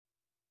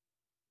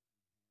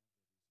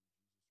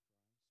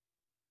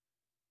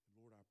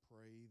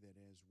that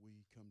as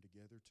we come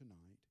together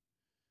tonight,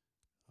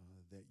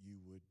 that you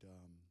would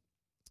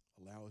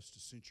allow us to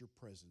sense your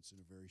presence in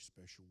a very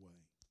special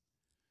way.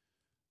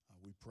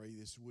 We pray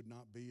this would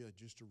not be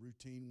just a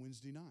routine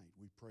Wednesday night.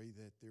 We pray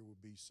that there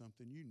would be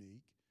something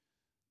unique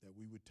that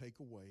we would take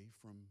away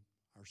from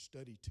our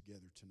study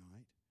together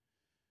tonight,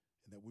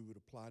 and that we would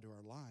apply to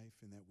our life,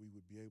 and that we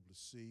would be able to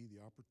see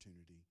the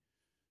opportunity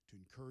to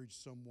encourage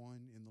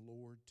someone in the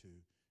Lord, to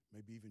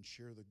maybe even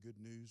share the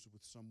good news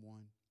with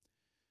someone.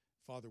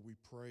 Father, we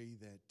pray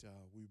that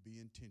we would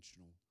be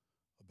intentional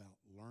about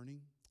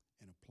learning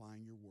and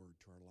applying your word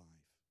to our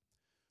life.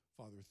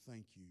 Father,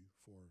 thank you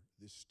for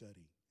this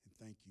study, and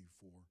thank you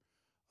for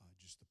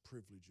just the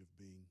privilege of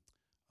being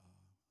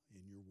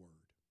in your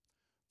word.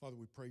 Father,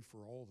 we pray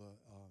for all the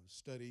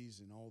studies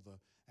and all the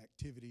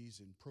activities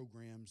and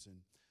programs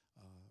and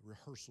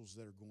rehearsals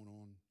that are going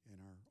on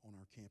on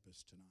our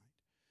campus tonight.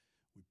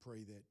 We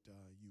pray that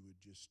you would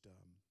just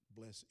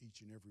bless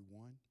each and every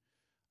one,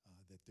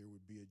 that there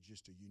would be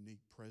just a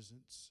unique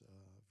presence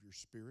of your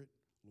Spirit,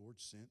 Lord,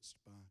 sensed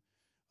by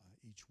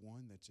each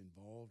one that's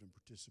involved and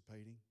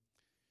participating.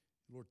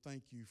 Lord,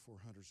 thank you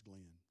for Hunter's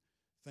Glen.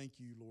 Thank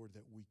you, Lord,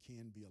 that we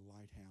can be a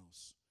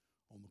lighthouse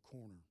on the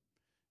corner.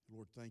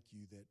 Lord, thank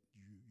you that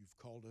you've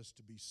called us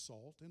to be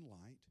salt and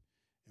light,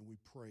 and we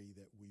pray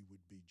that we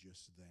would be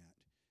just that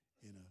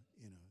in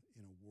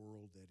a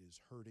world that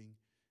is hurting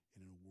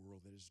and in a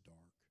world that is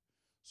dark.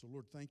 So,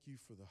 Lord, thank you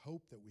for the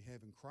hope that we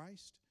have in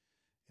Christ,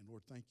 and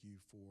Lord, thank you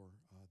for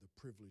the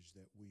privilege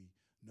that we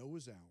know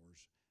is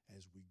ours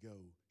as we go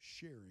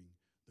sharing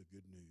the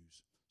good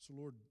news. So,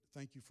 Lord,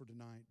 thank you for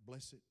tonight.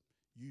 Bless it.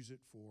 Use it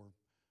for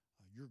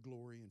your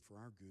glory and for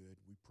our good.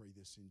 We pray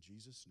this in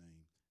Jesus'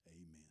 name.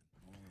 Amen.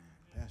 All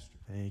right, Pastor.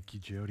 Thank you,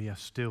 Jody. I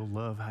still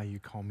love how you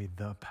call me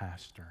the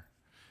pastor.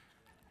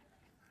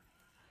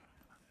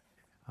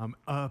 I'm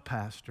a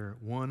pastor,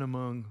 one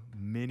among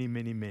many,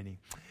 many, many.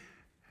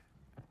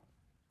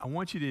 I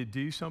want you to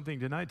do something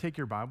tonight. Take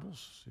your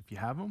Bibles, if you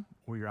have them,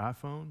 or your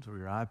iPhones, or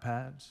your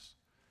iPads,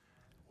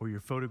 or your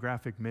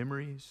photographic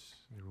memories,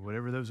 or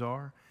whatever those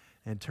are,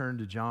 and turn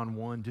to John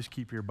 1. Just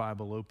keep your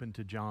Bible open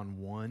to John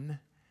 1.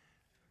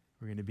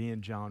 We're going to be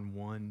in John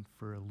 1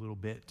 for a little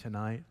bit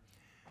tonight.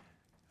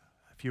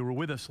 If you were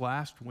with us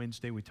last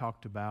Wednesday, we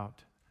talked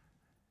about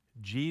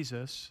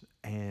Jesus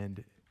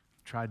and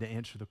tried to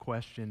answer the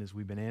question, as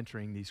we've been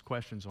answering these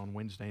questions on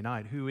Wednesday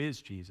night, who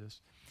is Jesus?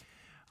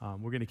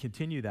 We're going to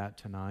continue that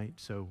tonight,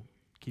 so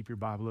keep your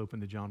Bible open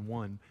to John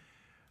 1.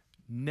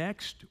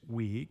 Next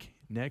week,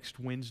 next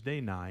Wednesday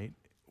night,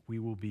 we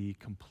will be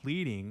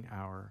completing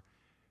our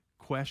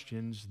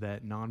questions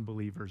that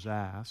non-believers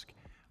ask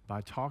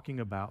by talking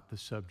about the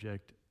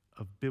subject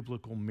of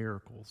biblical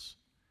miracles.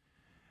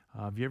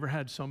 Have you ever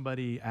had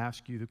somebody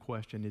ask you the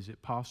question, is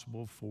it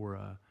possible for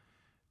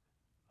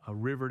a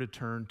river to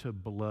turn to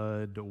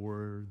blood,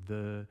 or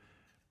the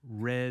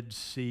Red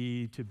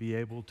Sea to be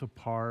able to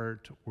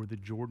part, or the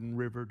Jordan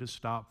River to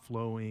stop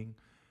flowing,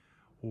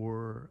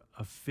 or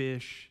a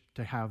fish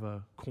to have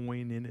a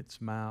coin in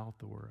its mouth,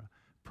 or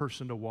a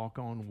person to walk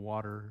on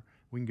water?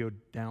 We can go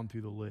down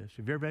through the list.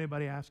 Have you ever had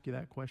anybody ask you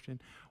that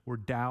question, or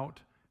doubt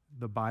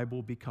the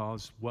Bible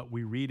because what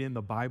we read in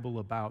the Bible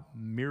about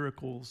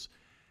miracles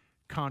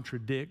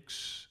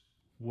contradicts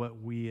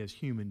what we as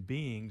human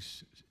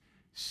beings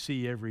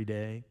see every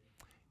day?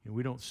 And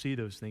we don't see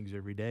those things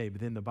every day, but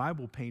then the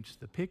Bible paints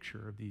the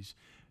picture of these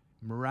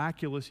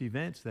miraculous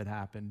events that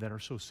happen that are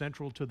so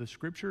central to the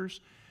Scriptures,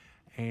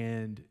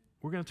 and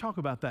we're going to talk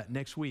about that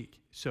next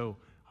week. So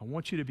I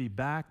want you to be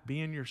back,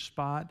 be in your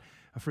spot.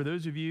 For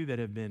those of you that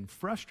have been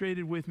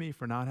frustrated with me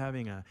for not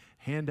having a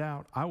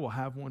handout, I will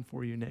have one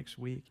for you next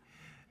week.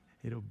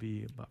 It'll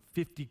be about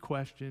 50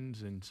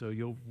 questions, and so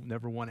you'll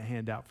never want a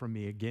handout from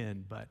me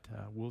again, but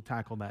we'll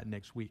tackle that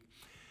next week.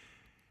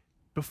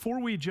 Before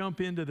we jump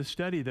into the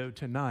study, though,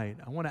 tonight,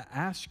 I want to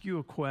ask you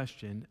a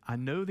question. I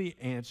know the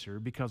answer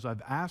because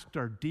I've asked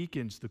our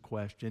deacons the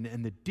question,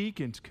 and the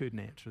deacons couldn't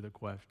answer the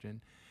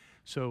question.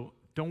 So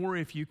don't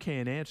worry if you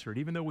can't answer it,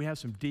 even though we have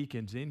some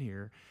deacons in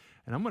here.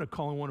 And I'm going to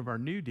call on one of our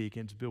new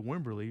deacons, Bill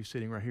Wimberly, who's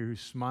sitting right here,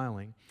 who's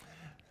smiling,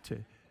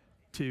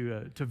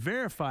 to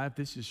verify if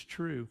this is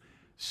true.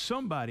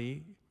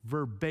 Somebody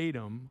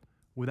verbatim,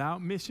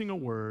 without missing a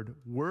word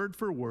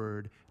for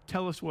word,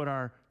 tell us what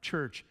our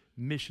church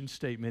mission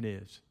statement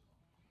is.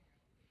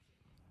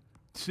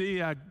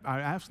 See, I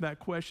asked that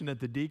question at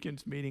the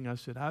deacons meeting. I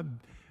said, I've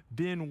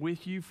been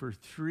with you for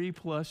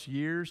 3+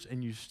 years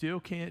and you still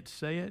can't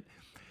say it.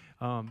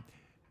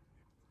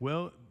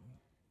 Well,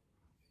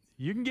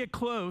 you can get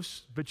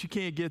close, but you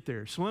can't get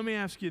there. So let me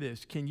ask you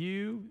this. Can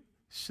you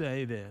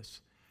say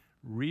this?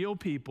 Real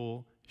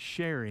people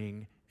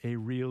sharing a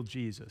real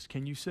Jesus.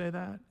 Can you say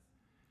that?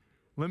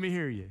 Let me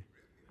hear you.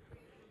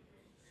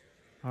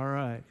 All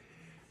right.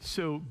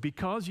 So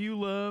because you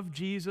love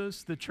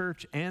Jesus, the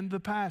church, and the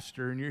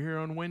pastor, and you're here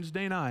on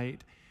Wednesday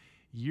night,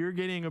 you're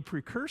getting a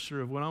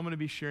precursor of what I'm going to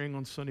be sharing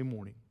on Sunday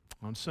morning.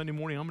 On Sunday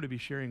morning, I'm going to be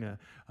sharing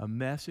a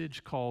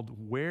message called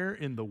Where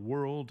in the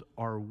World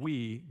Are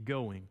We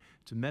Going?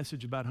 It's a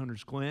message about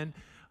Hunters Glen,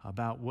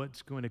 about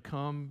what's going to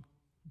come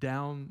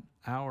down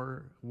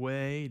our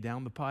way,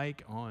 down the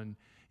pike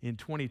in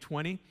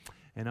 2020.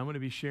 And I'm going to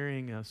be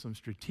sharing some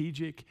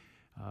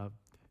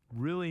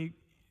really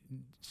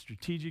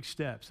strategic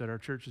steps that our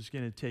church is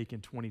going to take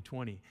in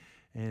 2020.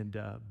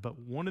 But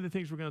one of the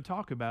things we're going to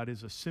talk about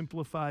is a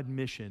simplified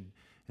mission.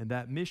 And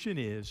that mission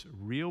is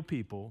real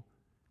people.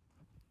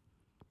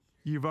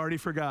 You've already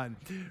forgotten.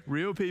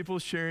 Real people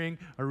sharing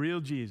a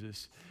real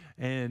Jesus.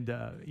 And,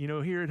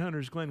 here at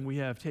Hunters Glen, we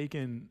have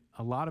taken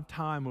a lot of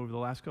time over the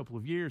last couple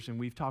of years, and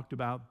we've talked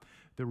about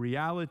the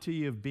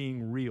reality of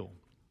being real.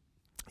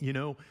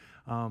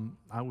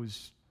 I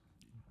was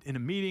in a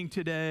meeting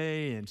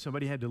today, and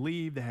somebody had to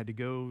leave. They had to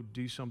go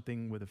do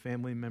something with a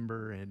family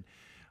member, and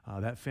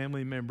that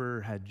family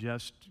member had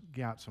just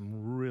got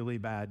some really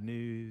bad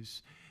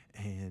news,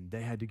 and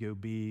they had to go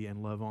be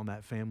and love on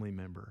that family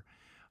member.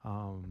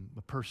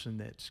 A person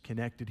that's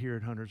connected here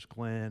at Hunters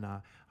Glen,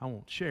 I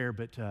won't share,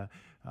 but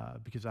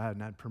because I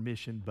hadn't had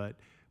permission,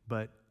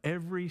 but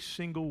every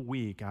single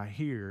week I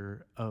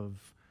hear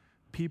of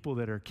people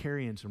that are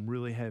carrying some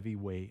really heavy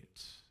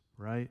weights,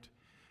 right?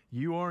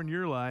 You are in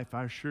your life,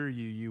 I assure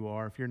you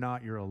are. If you're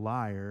not, you're a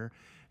liar,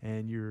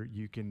 and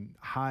you can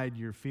hide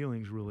your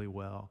feelings really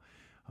well.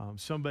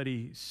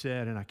 Somebody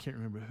said, and I can't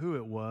remember who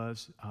it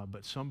was,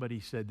 but somebody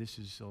said, this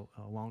is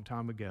a long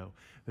time ago,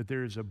 that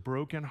there is a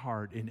broken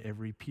heart in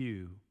every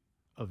pew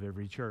of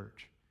every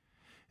church.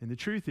 And the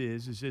truth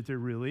is that there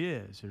really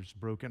is. There's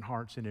broken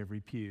hearts in every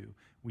pew.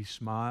 We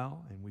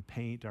smile and we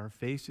paint our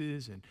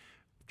faces and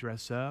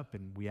dress up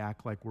and we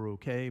act like we're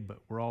okay, but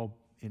we're all,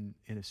 in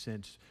a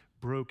sense,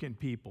 broken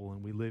people,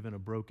 and we live in a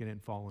broken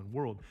and fallen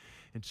world.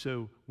 And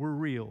so we're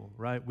real,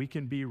 right? We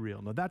can be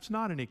real. Now, that's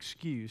not an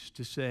excuse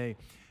to say,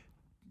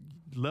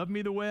 love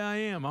me the way I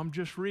am, I'm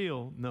just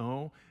real.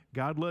 No,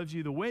 God loves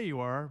you the way you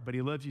are, but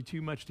he loves you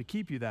too much to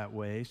keep you that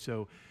way.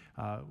 So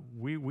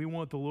we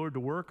want the Lord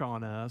to work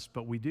on us,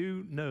 but we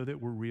do know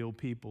that we're real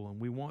people, and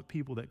we want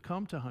people that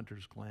come to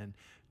Hunters Glen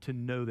to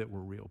know that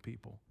we're real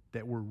people,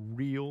 that we're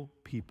real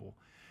people.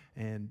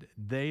 And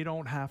they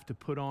don't have to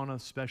put on a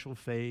special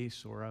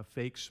face or a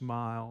fake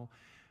smile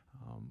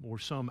or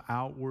some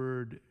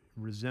outward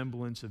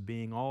resemblance of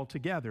being all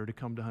together to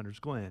come to Hunters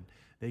Glen.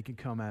 They can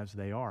come as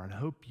they are. And I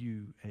hope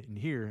you in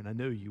here, and I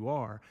know you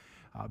are,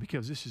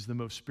 because this is the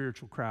most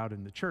spiritual crowd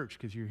in the church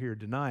because you're here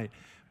tonight.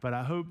 But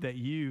I hope that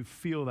you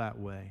feel that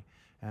way.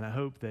 And I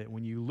hope that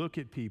when you look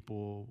at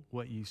people,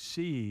 what you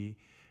see,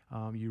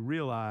 you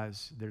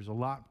realize there's a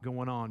lot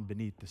going on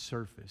beneath the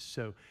surface.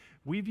 So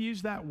we've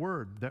used that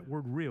word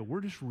real.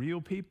 We're just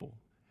real people.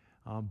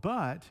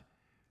 But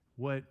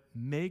what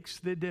makes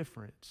the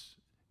difference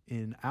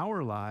in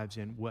our lives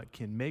and what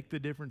can make the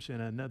difference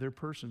in another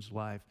person's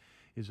life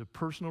is a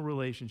personal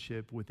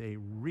relationship with a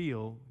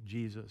real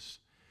Jesus.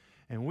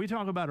 And when we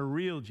talk about a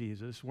real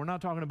Jesus, we're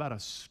not talking about a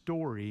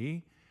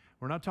story.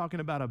 We're not talking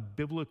about a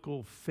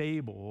biblical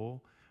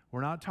fable.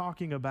 We're not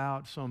talking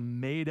about some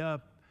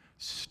made-up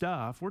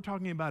stuff. We're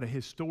talking about a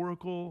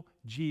historical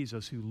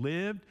Jesus who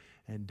lived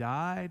and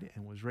died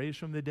and was raised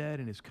from the dead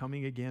and is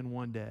coming again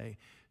one day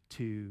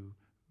to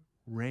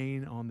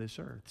reign on this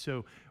earth.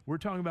 So we're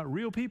talking about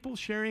real people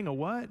sharing a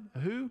what? A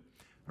who?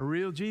 A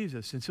real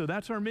Jesus. And so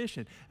that's our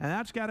mission. And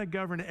that's got to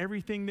govern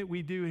everything that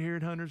we do here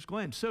at Hunters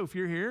Glen. So if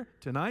you're here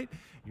tonight,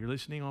 you're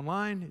listening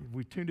online,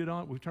 we've turned it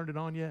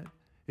on yet?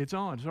 It's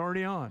on. It's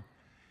already on.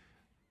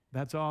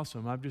 That's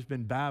awesome. I've just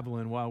been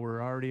babbling while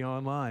we're already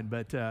online.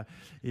 But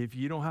if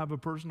you don't have a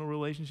personal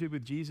relationship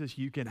with Jesus,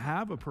 you can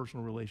have a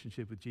personal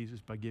relationship with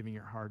Jesus by giving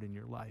your heart and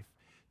your life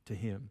to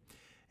him.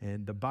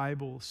 And the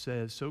Bible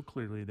says so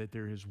clearly that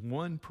there is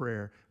one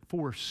prayer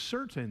for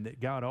certain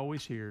that God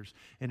always hears,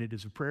 and it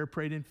is a prayer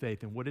prayed in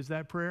faith. And what is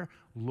that prayer?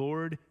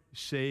 Lord,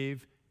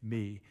 save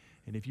me.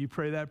 And if you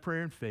pray that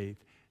prayer in faith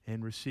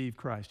and receive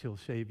Christ, he'll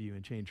save you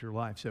and change your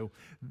life. So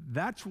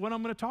that's what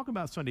I'm going to talk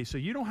about Sunday. So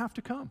you don't have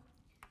to come.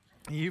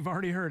 You've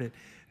already heard it.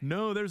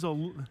 No, there's a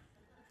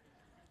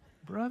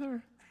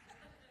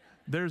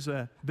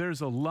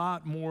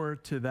lot more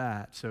to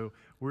that. So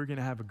we're going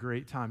to have a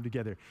great time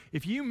together.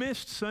 If you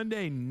missed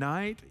Sunday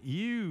night,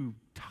 you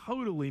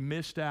totally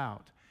missed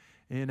out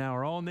in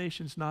our All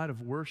Nations Night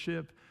of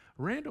Worship.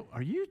 Randall,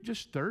 are you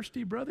just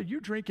thirsty, brother?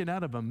 You're drinking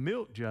out of a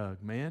milk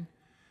jug, man.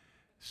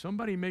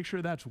 Somebody make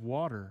sure that's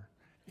water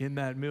in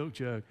that milk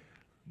jug.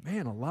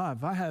 Man alive,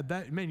 if I had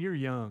that, man, you're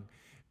young.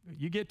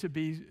 You get to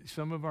be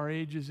some of our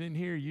ages in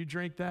here, you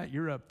drink that,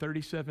 you're up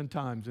 37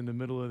 times in the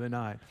middle of the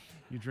night.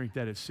 You drink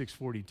that at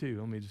 6:42,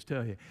 let me just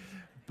tell you.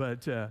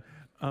 But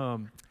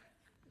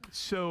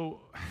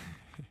so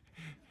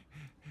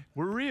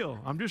we're real.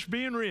 I'm just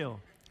being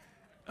real.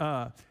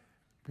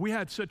 We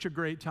had such a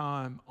great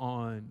time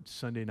on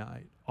Sunday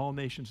night, All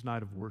Nations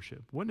Night of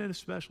Worship. Wasn't it a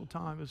special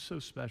time? It was so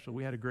special.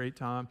 We had a great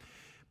time.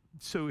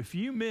 So if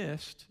you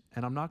missed,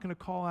 and I'm not going to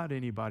call out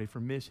anybody for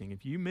missing,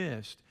 if you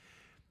missed,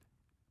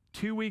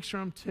 2 weeks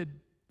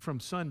from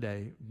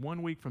Sunday,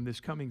 1 week from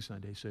this coming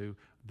Sunday, so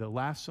the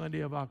last Sunday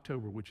of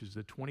October, which is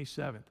the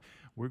 27th,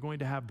 we're going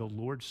to have the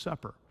Lord's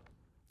Supper.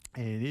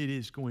 And it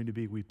is going to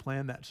be, we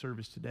planned that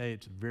service today.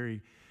 It's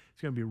going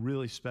to be a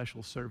really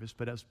special service.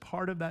 But as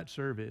part of that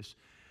service,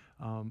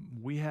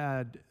 we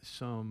had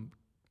some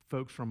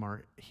folks from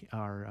our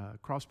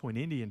Cross Point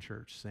Indian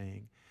Church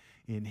sing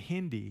in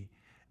Hindi,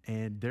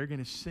 and they're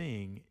going to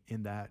sing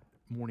in that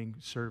morning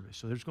service.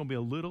 So there's going to be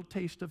a little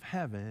taste of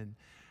heaven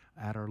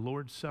at our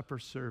Lord's Supper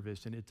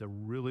service, and it's a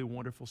really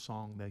wonderful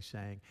song they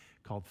sang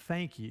called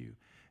Thank You.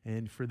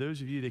 And for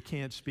those of you that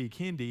can't speak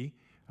Hindi,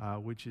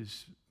 which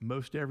is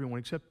most everyone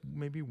except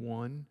maybe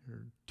one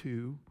or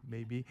two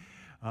maybe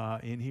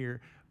in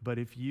here, but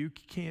if you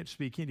can't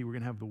speak Hindi, we're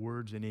going to have the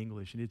words in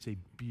English, and it's a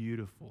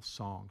beautiful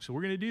song. So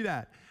we're going to do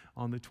that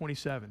on the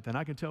 27th, and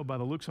I can tell by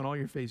the looks on all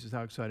your faces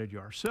how excited you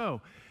are.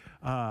 So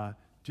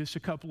just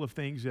a couple of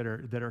things that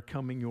are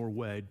coming your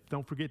way.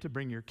 Don't forget to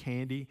bring your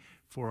candy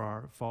for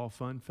our Fall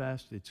Fun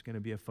Fest. It's going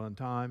to be a fun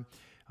time,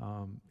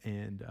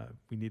 and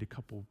we need a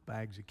couple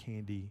bags of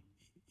candy.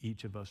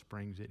 Each of us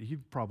brings it.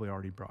 You've probably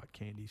already brought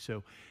candy.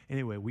 So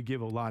anyway, we give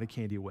a lot of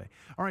candy away.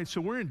 All right,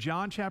 so we're in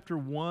John chapter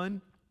 1,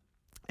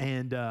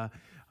 and to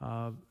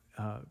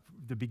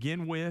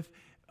begin with,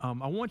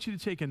 I want you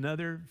to take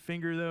another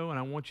finger, though, and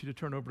I want you to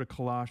turn over to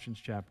Colossians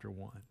chapter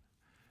 1.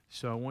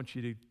 So I want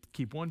you to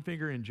keep one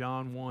finger in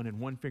John 1 and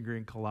one finger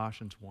in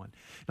Colossians 1.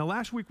 Now,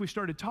 last week we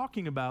started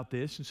talking about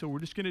this, and so we're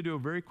just going to do a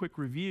very quick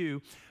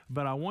review,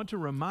 but I want to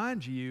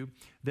remind you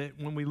that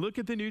when we look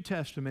at the New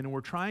Testament and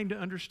we're trying to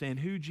understand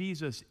who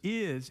Jesus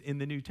is in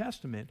the New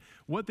Testament,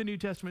 what the New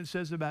Testament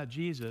says about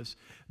Jesus,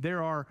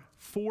 there are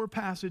 4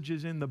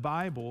 passages in the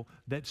Bible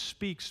that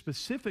speak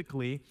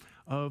specifically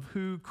of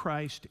who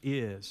Christ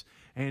is.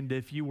 And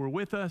if you were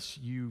with us,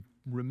 you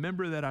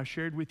remember that I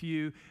shared with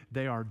you,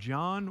 they are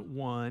John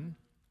 1,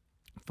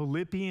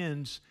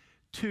 Philippians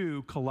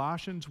 2,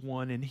 Colossians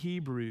 1, and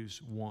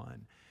Hebrews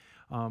 1.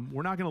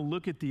 We're not going to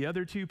look at the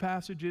other 2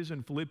 passages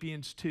in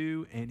Philippians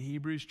 2 and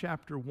Hebrews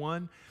chapter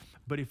 1,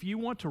 but if you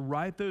want to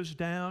write those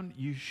down,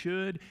 you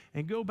should,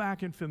 and go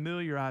back and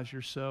familiarize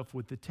yourself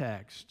with the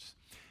texts.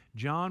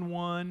 John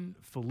 1,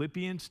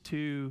 Philippians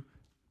 2,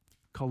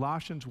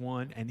 Colossians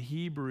 1, and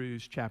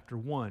Hebrews chapter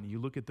 1. You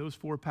look at those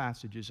 4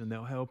 passages and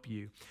they'll help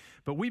you.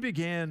 But we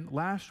began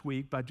last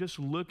week by just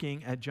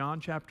looking at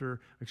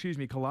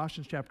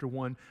Colossians chapter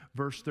 1,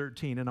 verse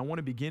 13. And I want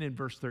to begin in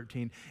verse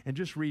 13 and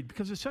just read,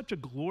 because it's such a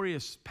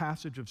glorious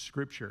passage of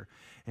Scripture.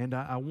 And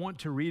I want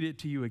to read it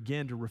to you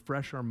again to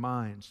refresh our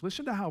minds.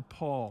 Listen to how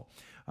Paul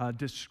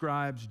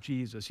describes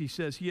Jesus. He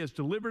says, He has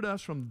delivered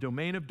us from the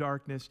domain of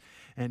darkness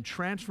and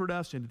transferred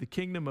us into the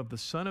kingdom of the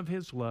Son of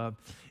His love,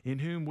 in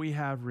whom we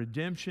have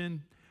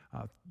redemption,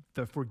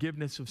 the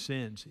forgiveness of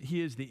sins.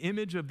 He is the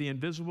image of the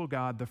invisible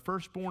God, the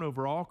firstborn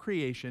over all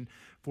creation.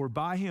 For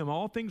by Him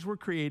all things were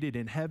created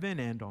in heaven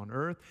and on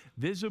earth,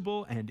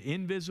 visible and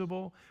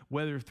invisible,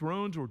 whether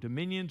thrones or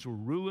dominions or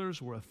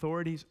rulers or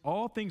authorities.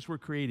 All things were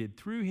created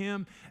through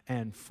Him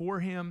and for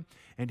Him,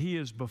 and He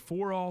is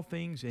before all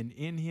things, and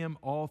in Him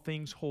all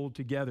things hold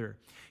together.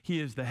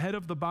 He is the head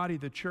of the body,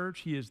 the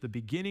church. He is the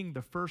beginning,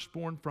 the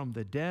firstborn from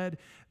the dead,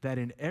 that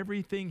in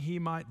everything He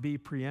might be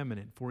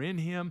preeminent. For in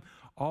Him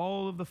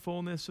all of the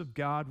fullness of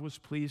God was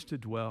pleased to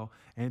dwell,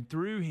 and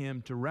through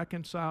Him to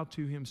reconcile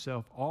to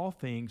Himself all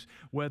things,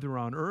 whether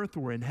on earth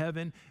or in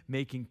heaven,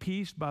 making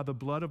peace by the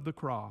blood of the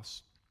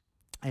cross.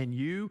 And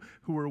you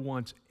who were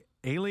once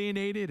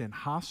alienated and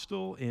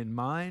hostile in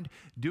mind,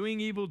 doing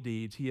evil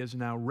deeds, He has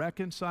now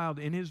reconciled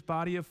in His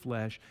body of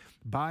flesh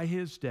by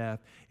His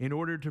death, in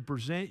order to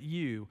present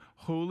you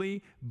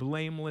holy,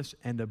 blameless,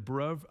 and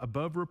above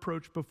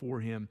reproach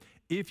before Him,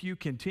 if you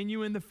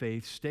continue in the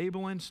faith,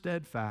 stable and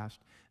steadfast,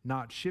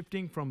 not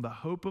shifting from the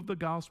hope of the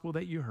gospel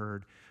that you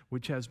heard,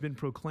 which has been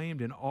proclaimed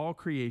in all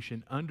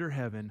creation under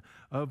heaven,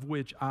 of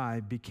which I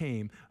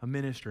became a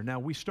minister. Now,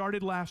 we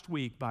started last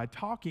week by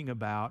talking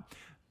about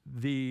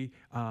the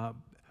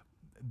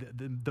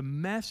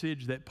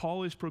message that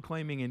Paul is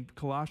proclaiming in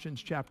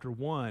Colossians chapter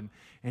 1,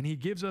 and he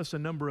gives us a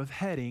number of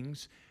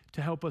headings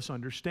to help us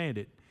understand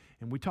it.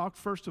 And we talked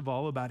first of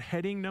all about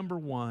heading number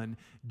 1,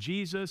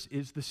 Jesus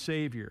is the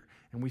Savior.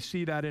 And we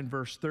see that in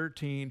verse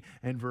 13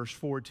 and verse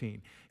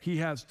 14. He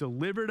has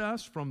delivered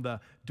us from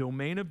the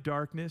domain of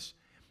darkness.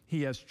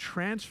 He has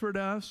transferred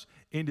us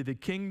into the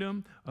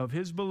kingdom of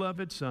His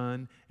beloved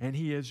Son, and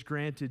He has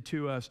granted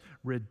to us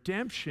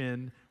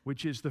redemption,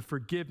 which is the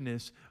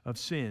forgiveness of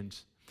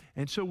sins.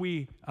 And so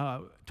we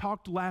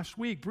talked last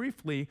week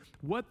briefly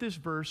what this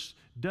verse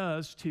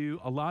does to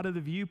a lot of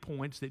the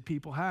viewpoints that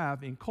people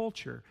have in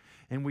culture.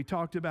 And we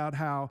talked about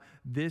how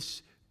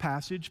this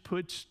passage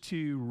puts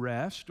to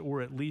rest,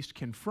 or at least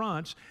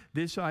confronts,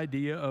 this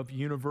idea of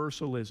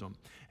universalism.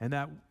 And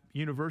that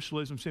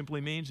universalism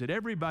simply means that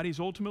everybody's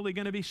ultimately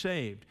going to be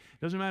saved.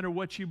 Doesn't matter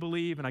what you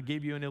believe. And I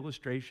gave you an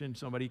illustration,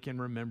 somebody can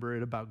remember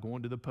it, about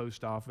going to the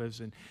post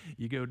office and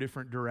you go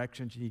different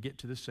directions and you get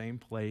to the same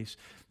place.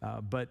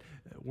 But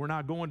we're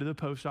not going to the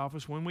post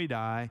office when we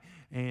die.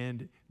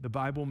 And the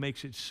Bible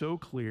makes it so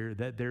clear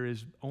that there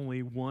is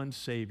only one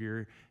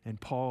Savior. And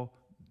Paul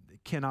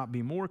cannot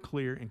be more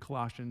clear in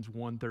Colossians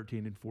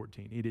 1:13 and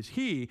 14. It is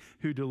He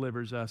who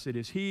delivers us. It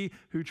is He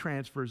who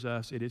transfers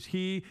us. It is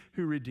He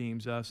who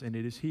redeems us, and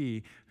it is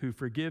He who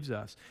forgives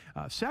us.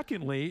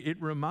 Secondly,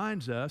 it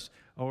reminds us,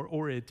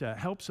 or it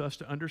helps us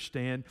to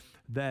understand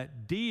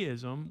that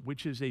deism,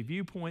 which is a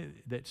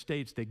viewpoint that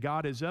states that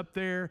God is up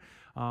there,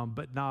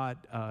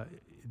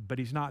 but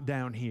He's not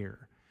down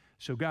here.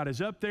 So God is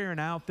up there and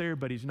out there,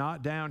 but He's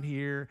not down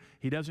here.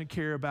 He doesn't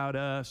care about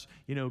us.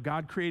 You know,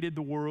 God created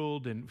the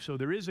world, and so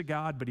there is a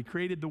God, but He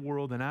created the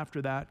world, and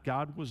after that,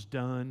 God was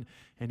done,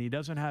 and He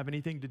doesn't have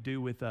anything to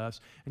do with us.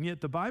 And yet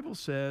the Bible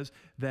says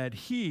that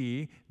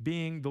He,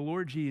 being the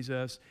Lord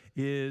Jesus,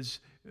 is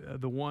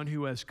the one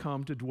who has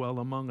come to dwell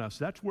among us.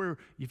 That's where,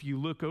 if you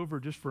look over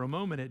just for a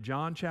moment at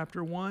John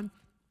chapter 1,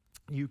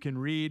 you can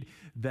read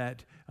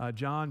that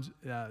John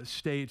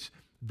states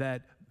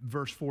that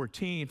verse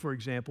 14, for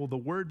example, the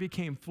Word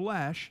became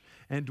flesh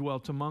and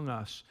dwelt among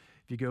us.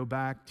 If you go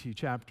back to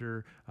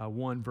chapter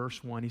 1,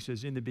 verse 1, he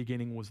says, in the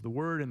beginning was the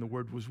Word, and the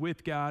Word was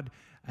with God,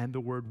 and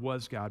the Word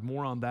was God.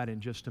 More on that in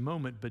just a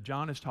moment, but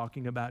John is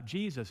talking about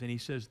Jesus, and he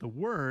says the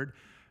Word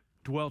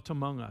dwelt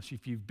among us.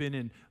 If you've been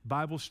in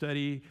Bible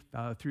study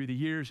through the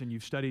years and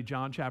you've studied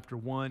John chapter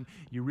 1,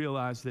 you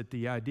realize that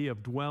the idea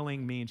of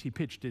dwelling means He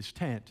pitched His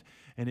tent.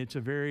 And it's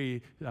a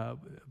very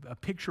a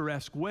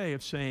picturesque way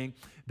of saying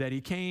that He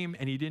came,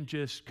 and He didn't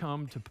just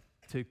come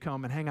to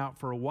come and hang out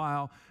for a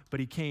while, but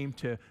He came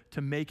to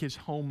make His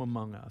home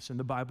among us. And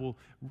the Bible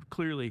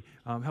clearly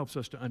helps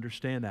us to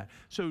understand that.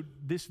 So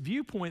this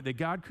viewpoint that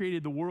God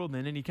created the world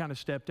and then He kind of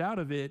stepped out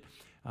of it,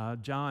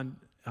 John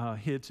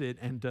hits it,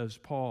 and does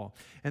Paul.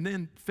 And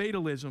then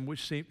fatalism,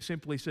 which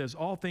simply says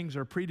all things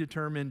are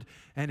predetermined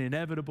and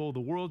inevitable. The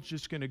world's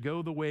just going to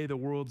go the way the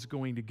world's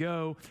going to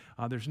go.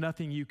 There's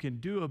nothing you can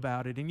do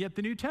about it. And yet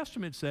the New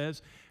Testament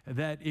says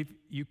that if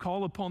you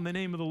call upon the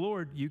name of the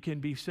Lord, you can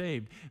be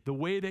saved. The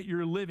way that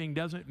you're living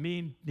doesn't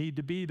need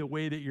to be the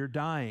way that you're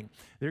dying.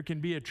 There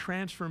can be a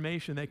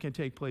transformation that can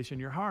take place in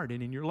your heart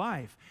and in your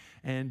life.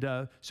 And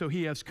so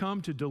He has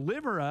come to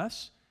deliver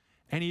us,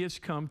 and He has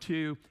come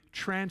to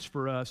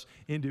transfer us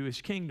into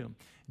His kingdom.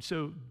 And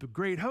so the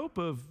great hope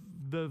of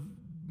the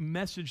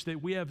message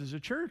that we have as a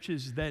church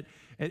is that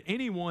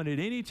anyone at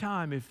any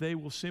time, if they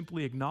will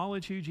simply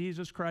acknowledge who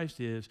Jesus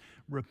Christ is,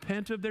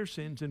 repent of their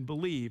sins and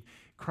believe,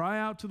 cry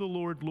out to the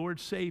Lord, Lord,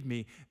 save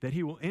me, that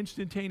He will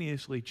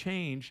instantaneously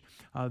change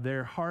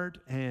their heart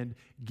and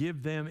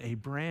give them a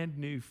brand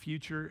new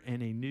future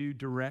and a new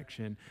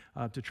direction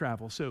to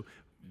travel. So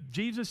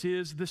Jesus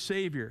is the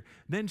Savior.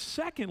 Then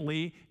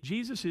secondly,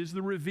 Jesus is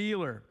the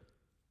revealer.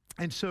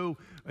 And so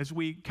as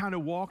we kind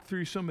of walk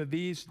through some of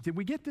these, did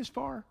we get this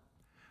far?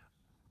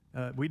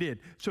 We did.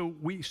 So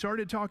we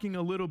started talking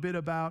a little bit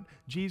about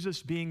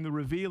Jesus being the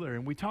revealer,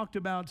 and we talked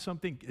about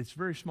something, it's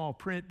very small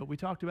print, but we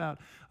talked about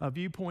a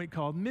viewpoint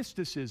called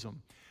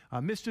mysticism.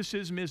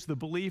 Mysticism is the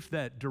belief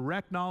that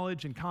direct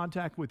knowledge and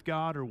contact with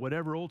God, or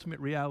whatever ultimate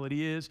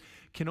reality is,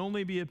 can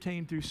only be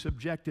obtained through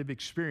subjective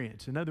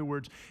experience. In other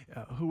words,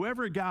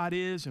 whoever God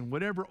is and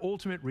whatever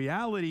ultimate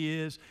reality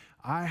is,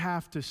 I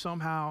have to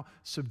somehow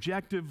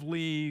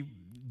subjectively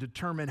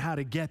determine how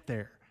to get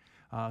there.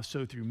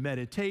 So through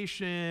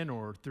meditation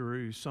or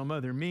through some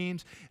other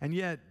means. And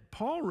yet,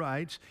 Paul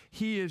writes,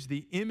 He is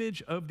the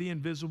image of the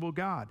invisible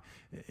God.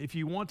 If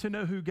you want to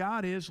know who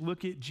God is,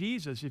 look at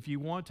Jesus. If you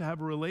want to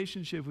have a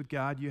relationship with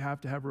God, you have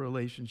to have a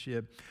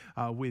relationship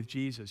with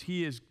Jesus.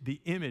 He is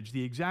the image,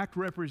 the exact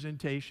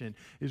representation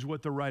is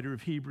what the writer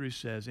of Hebrews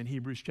says in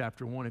Hebrews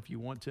chapter 1. If you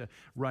want to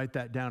write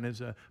that down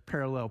as a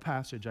parallel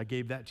passage, I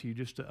gave that to you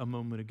just a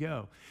moment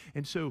ago.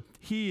 And so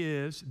He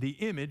is the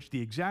image,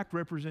 the exact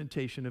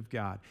representation of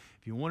God.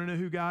 If you want to know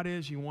who God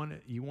is, you want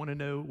to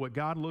know what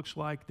God looks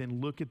like,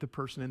 then look at the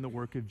person and the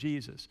work of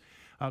Jesus.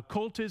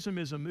 Cultism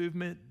is a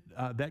movement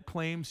that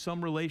claims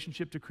some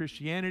relationship to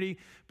Christianity,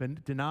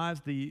 but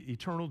denies the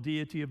eternal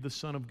deity of the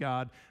Son of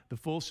God, the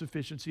full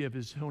sufficiency of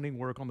His atoning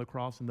work on the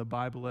cross, and the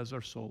Bible as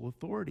our sole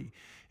authority.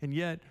 And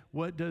yet,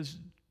 what does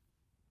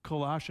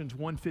Colossians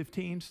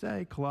 1:15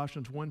 say?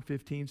 Colossians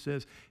 1:15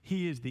 says,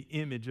 He is the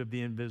image of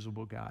the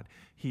invisible God.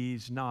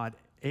 He's not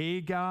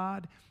a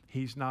God.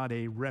 He's not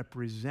a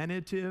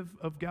representative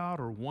of God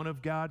or one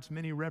of God's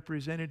many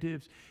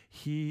representatives.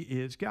 He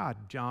is God.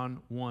 John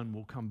 1,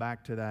 we'll come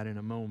back to that in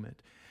a moment.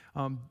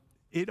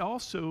 It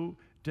also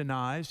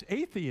denies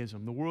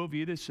atheism, the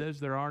worldview that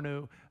says there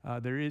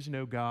is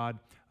no God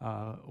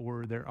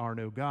or there are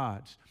no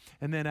gods.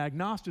 And then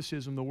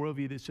agnosticism, the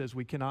worldview that says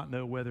we cannot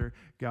know whether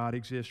God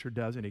exists or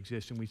doesn't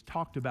exist. And we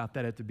talked about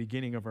that at the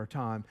beginning of our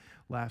time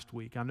last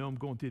week. I know I'm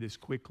going through this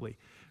quickly.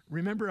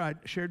 Remember I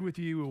shared with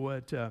you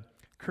what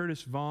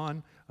Curtis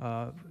Vaughn,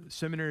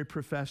 seminary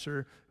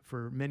professor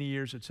for many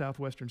years at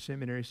Southwestern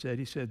Seminary, said.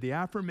 He said, the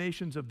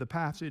affirmations of the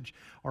passage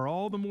are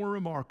all the more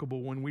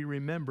remarkable when we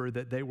remember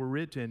that they were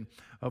written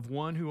of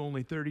one who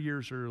only 30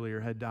 years earlier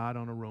had died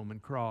on a Roman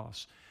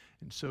cross.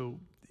 And so,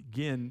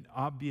 again,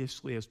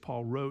 obviously, as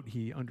Paul wrote,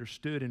 he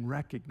understood and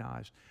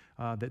recognized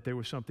that there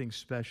was something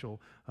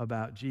special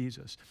about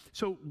Jesus.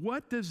 So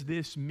what does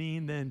this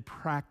mean then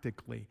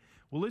practically?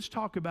 Well, let's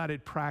talk about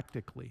it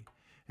practically.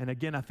 And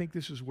again, I think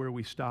this is where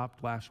we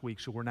stopped last week,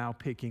 so we're now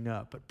picking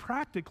up. But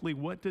practically,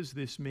 what does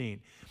this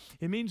mean?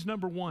 It means,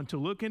 number one, to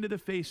look into the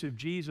face of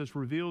Jesus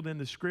revealed in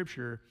the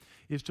Scripture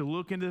is to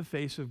look into the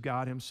face of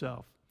God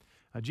himself.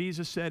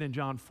 Jesus said in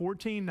John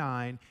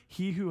 14:9,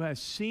 "He who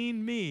has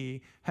seen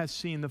me has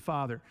seen the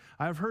Father."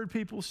 I've heard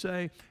people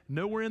say,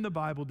 nowhere in the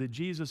Bible did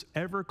Jesus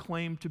ever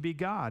claim to be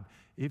God.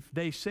 If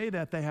they say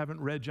that, they haven't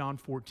read John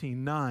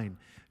 14:9.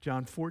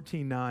 John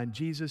 14:9,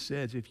 Jesus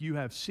says, "If you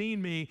have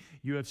seen me,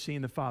 you have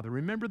seen the Father."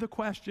 Remember the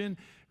question?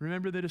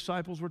 Remember the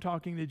disciples were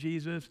talking to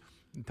Jesus?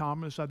 And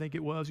Thomas, I think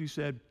it was, who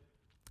said,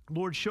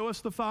 "Lord, show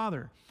us the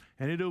Father,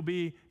 and it'll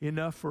be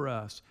enough for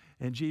us."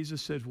 And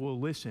Jesus says, well,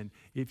 listen,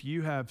 if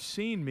you have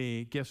seen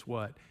me, guess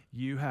what?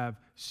 You have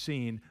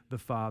seen the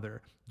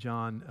Father.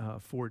 John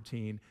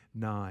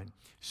 14:9.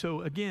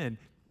 So again,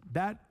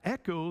 that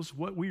echoes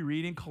what we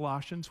read in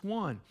Colossians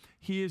 1.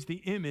 He is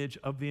the image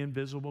of the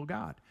invisible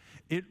God.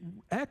 It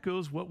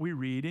echoes what we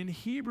read in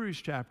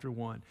Hebrews chapter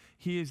 1.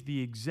 He is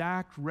the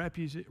exact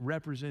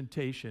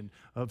representation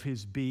of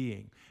his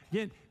being.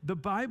 Again, the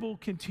Bible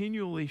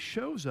continually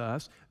shows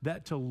us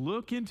that to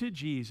look into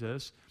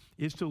Jesus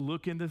is to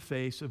look in the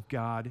face of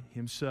God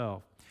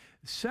himself.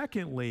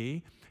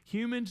 Secondly,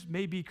 humans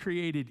may be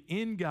created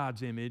in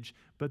God's image,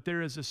 but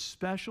there is a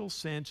special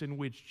sense in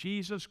which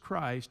Jesus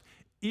Christ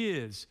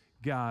is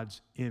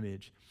God's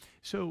image.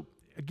 So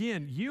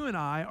again, you and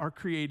I are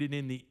created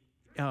in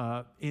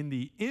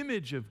the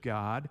image of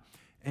God,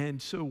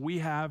 and so we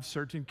have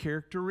certain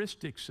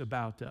characteristics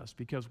about us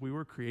because we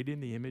were created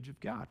in the image of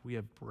God. We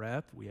have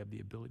breath, we have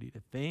the ability to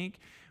think,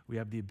 we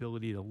have the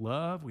ability to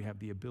love, we have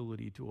the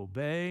ability to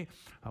obey,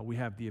 we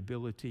have the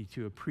ability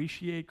to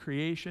appreciate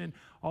creation,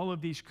 all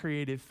of these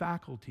creative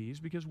faculties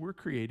because we're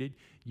created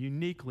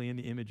uniquely in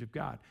the image of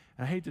God.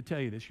 And I hate to tell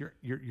you this,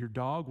 your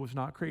dog was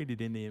not created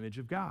in the image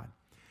of God.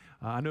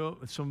 I know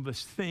some of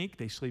us think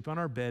they sleep on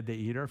our bed, they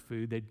eat our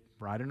food, they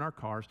ride in our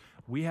cars.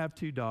 We have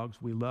 2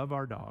 dogs. We love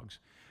our dogs.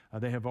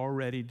 They have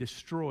already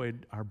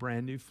destroyed our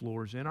brand new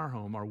floors in our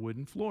home, our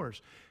wooden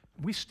floors.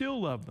 We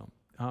still love them,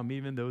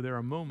 even though there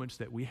are moments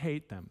that we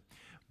hate them.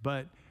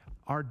 But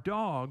our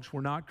dogs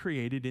were not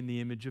created in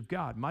the image of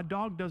God. My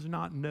dog does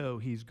not know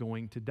he's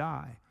going to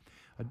die.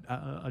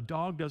 A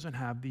dog doesn't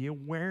have the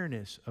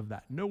awareness of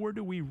that. Nowhere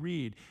do we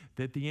read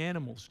that the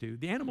animals do.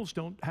 The animals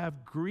don't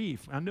have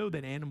grief. I know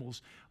that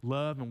animals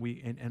love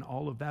and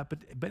all of that,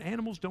 but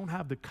animals don't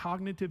have the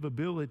cognitive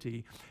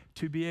ability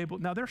to be able.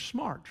 Now they're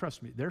smart.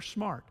 Trust me, they're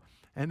smart,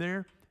 and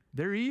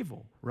they're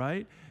evil,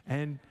 right?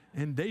 And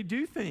they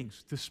do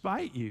things to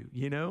spite you,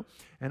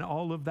 and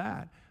all of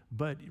that.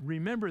 But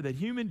remember that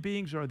human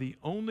beings are the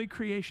only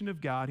creation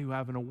of God who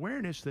have an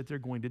awareness that they're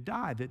going to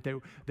die,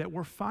 that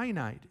we're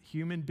finite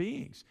human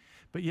beings.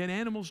 But yet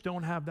animals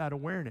don't have that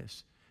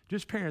awareness.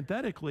 Just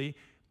parenthetically,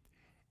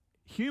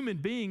 human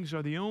beings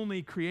are the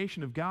only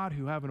creation of God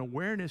who have an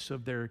awareness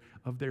of their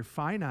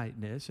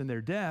finiteness and their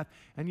death,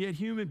 and yet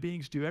human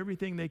beings do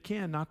everything they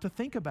can not to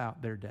think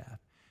about their death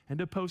and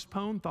to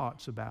postpone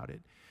thoughts about it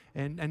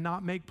and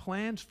not make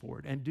plans for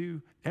it and do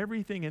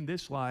everything in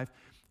this life.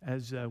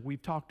 As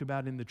we've talked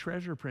about in the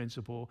treasure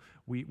principle,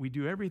 we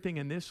do everything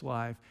in this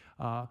life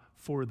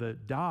for the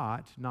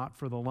dot, not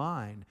for the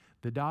line.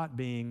 The dot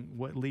being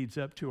what leads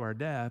up to our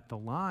death. The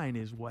line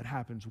is what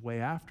happens way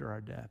after our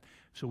death.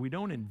 So we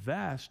don't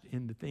invest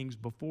in the things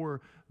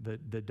before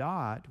the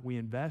dot. We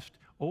invest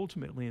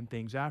ultimately in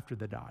things after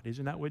the dot.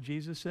 Isn't that what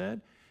Jesus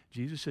said?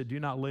 Jesus said, "Do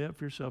not lay up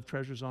for yourself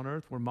treasures on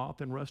earth where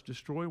moth and rust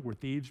destroy, where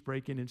thieves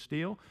break in and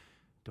steal."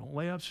 Don't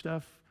lay up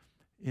stuff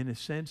in a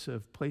sense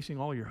of placing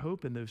all your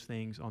hope in those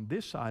things on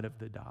this side of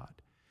the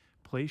dot.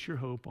 Place your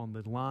hope on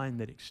the line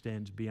that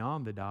extends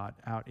beyond the dot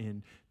out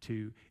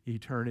into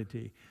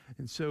eternity.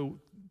 And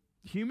so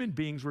human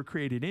beings were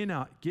created in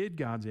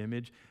God's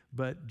image,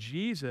 but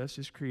Jesus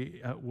is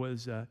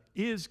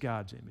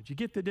God's image. You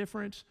get the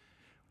difference?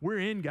 We're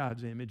in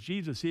God's image.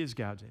 Jesus is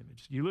God's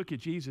image. You look at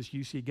Jesus,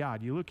 you see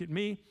God. You look at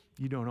me,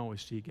 you don't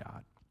always see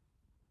God.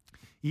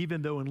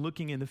 Even though in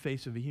looking in the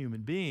face of a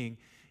human being,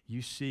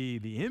 you see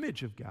the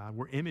image of God.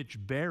 We're image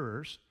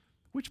bearers,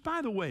 which,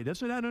 by the way,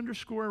 doesn't that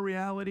underscore a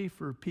reality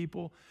for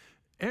people?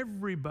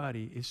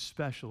 Everybody is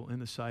special in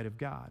the sight of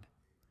God.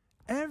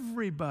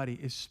 Everybody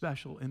is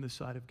special in the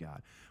sight of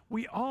God.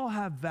 We all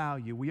have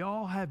value. We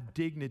all have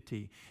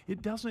dignity.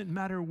 It doesn't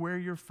matter where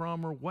you're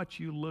from or what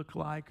you look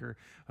like or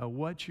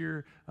what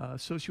your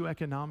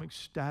socioeconomic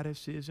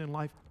status is in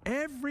life.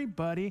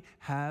 Everybody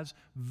has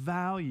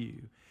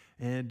value.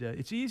 And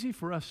it's easy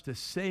for us to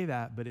say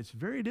that, but it's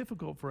very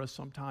difficult for us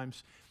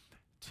sometimes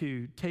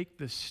to take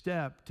the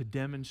step to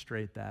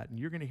demonstrate that. And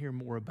you're going to hear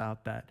more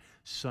about that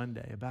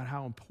Sunday, about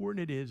how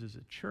important it is as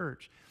a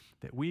church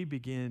that we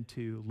begin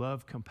to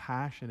love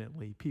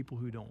compassionately people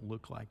who don't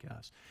look like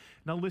us.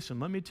 Now listen,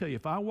 let me tell you,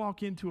 if I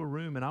walk into a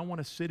room and I want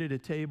to sit at a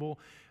table,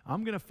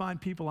 I'm going to find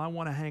people I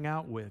want to hang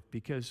out with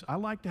because I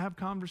like to have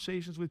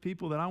conversations with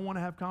people that I want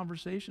to have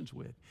conversations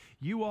with.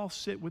 You all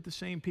sit with the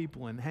same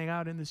people and hang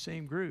out in the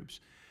same groups.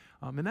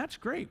 And that's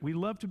great. We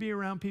love to be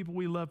around people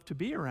we love to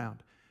be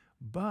around.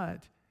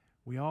 But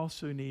we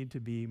also need to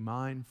be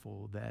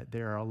mindful that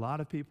there are a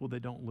lot of people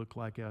that don't look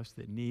like us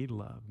that need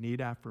love,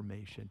 need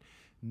affirmation,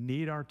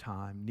 need our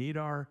time, need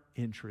our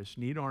interest,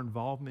 need our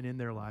involvement in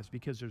their lives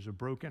because there's a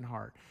broken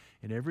heart.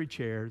 In every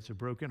chair, there's a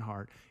broken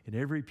heart. In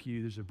every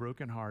pew, there's a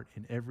broken heart.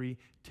 In every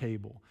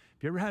table.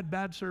 Have you ever had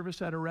bad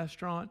service at a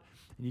restaurant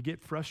and you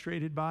get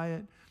frustrated by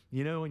it?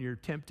 You know, and you're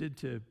tempted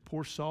to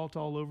pour salt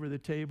all over the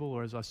table,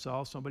 or as I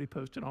saw somebody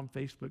posted on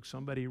Facebook,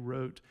 somebody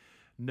wrote,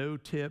 "No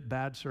tip,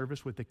 bad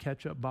service," with the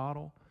ketchup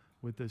bottle,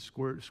 with the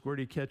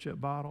squirty ketchup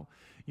bottle.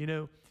 You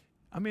know,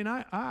 I mean,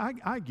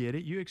 I get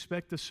it. You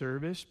expect the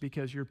service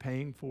because you're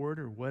paying for it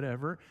or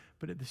whatever,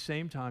 but at the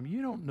same time,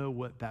 you don't know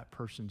what that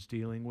person's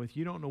dealing with.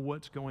 You don't know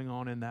what's going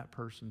on in that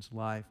person's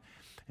life.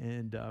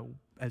 And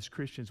as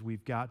Christians,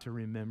 we've got to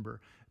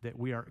remember that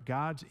we are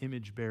God's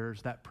image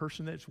bearers. That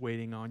person that's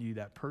waiting on you,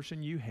 that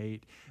person you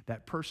hate,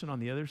 that person on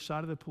the other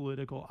side of the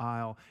political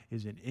aisle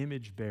is an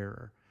image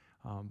bearer.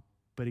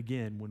 But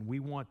again, when we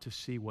want to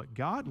see what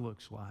God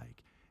looks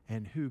like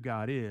and who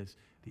God is,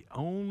 the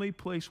only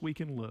place we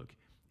can look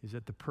is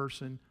at the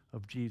person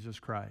of Jesus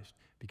Christ,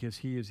 because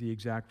he is the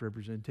exact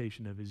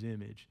representation of his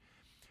image.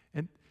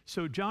 And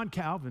so John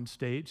Calvin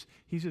states,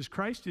 he says,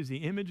 Christ is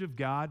the image of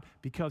God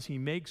because he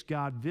makes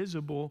God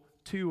visible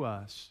to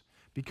us.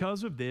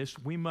 Because of this,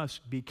 we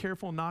must be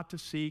careful not to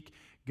seek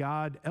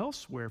God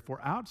elsewhere,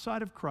 for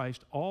outside of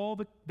Christ,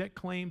 all that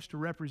claims to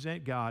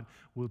represent God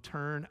will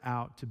turn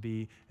out to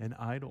be an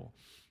idol.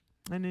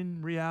 And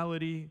in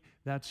reality,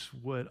 that's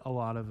what a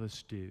lot of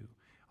us do.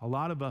 A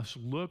lot of us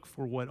look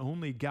for what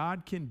only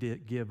God can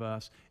give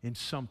us in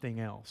something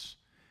else.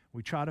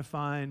 We try to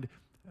find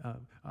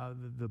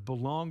the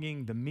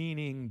belonging, the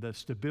meaning, the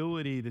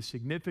stability, the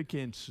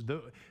significance,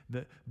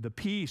 the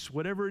peace,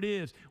 whatever it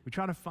is. We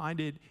try to find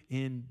it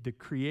in the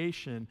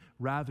creation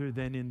rather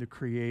than in the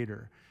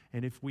Creator.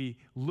 And if we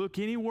look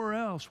anywhere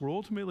else, we're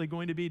ultimately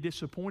going to be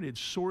disappointed,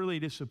 sorely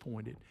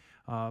disappointed,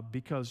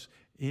 because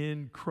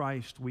in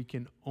Christ we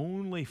can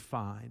only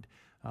find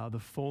the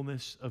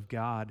fullness of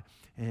God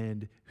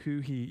and who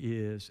he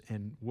is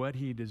and what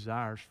he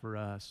desires for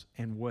us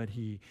and what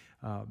he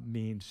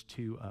means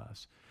to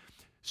us.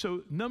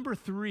 So number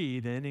 3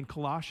 then, in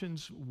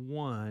Colossians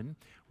 1,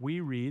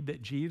 we read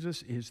that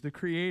Jesus is the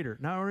Creator.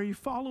 Now, are you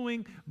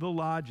following the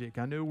logic?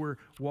 I know we're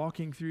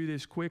walking through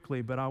this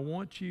quickly, but I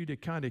want you to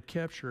kind of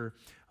capture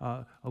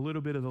a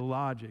little bit of the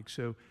logic.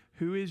 So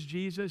who is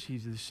Jesus?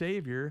 He's the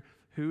Savior.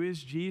 Who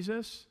is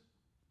Jesus?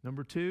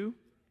 Number 2,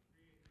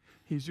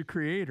 he's the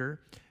Creator.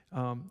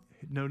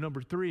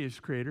 Number 3 is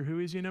Creator. Who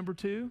is he, number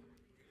 2?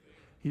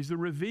 He's the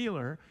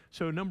revealer.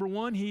 So number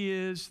 1, he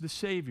is the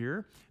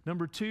Savior.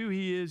 Number 2,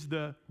 he is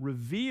the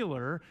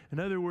revealer. In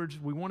other words,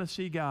 we want to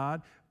see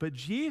God, but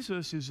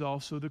Jesus is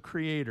also the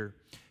Creator.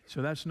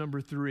 So that's number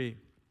 3.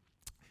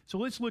 So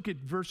let's look at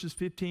verses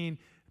 15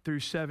 through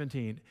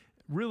 17.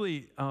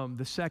 Really,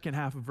 the second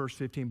half of verse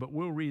 15, but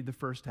we'll read the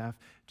first half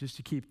just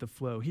to keep the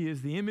flow. He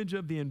is the image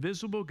of the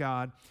invisible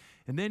God.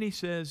 And then he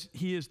says,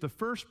 he is the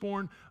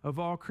firstborn of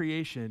all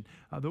creation.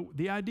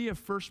 The idea of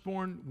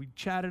firstborn, we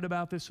chatted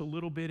about this a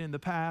little bit in the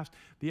past.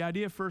 The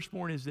idea of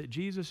firstborn is that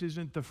Jesus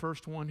isn't the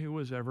first one who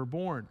was ever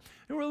born.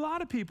 There were a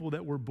lot of people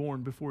that were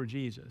born before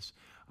Jesus.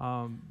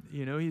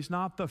 He's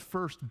not the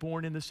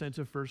firstborn in the sense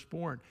of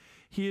firstborn.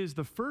 He is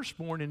the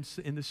firstborn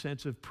in the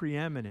sense of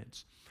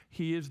preeminence.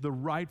 He is the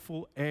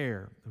rightful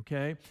heir,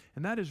 okay?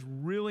 And that is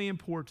really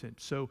important.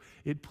 So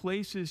it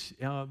places,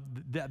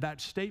 that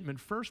statement,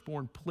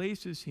 firstborn,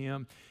 places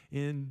him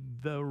in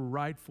the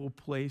rightful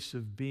place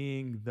of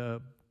being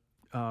the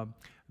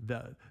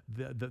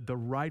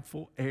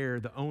rightful heir,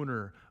 the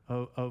owner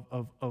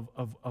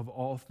of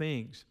all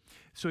things.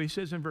 So he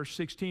says in verse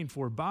 16,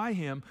 for by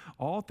him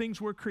all things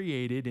were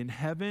created in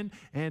heaven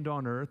and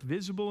on earth,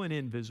 visible and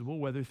invisible,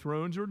 whether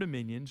thrones or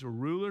dominions or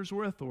rulers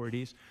or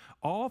authorities.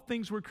 All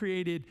things were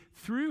created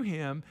through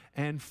him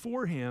and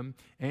for him,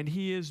 and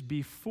he is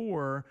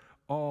before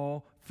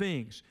all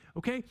things.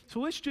 Okay, so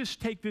let's just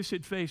take this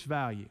at face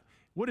value.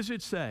 What does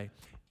it say?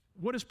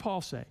 What does Paul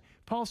say?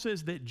 Paul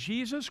says that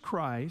Jesus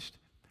Christ,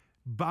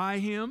 by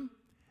him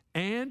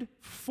and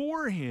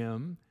for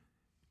him,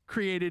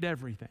 created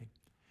everything.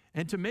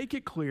 And to make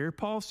it clear,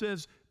 Paul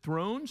says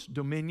thrones,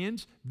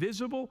 dominions,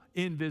 visible,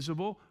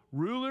 invisible,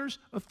 rulers,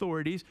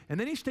 authorities, and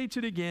then he states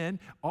it again,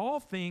 all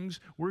things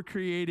were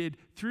created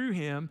through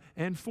him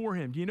and for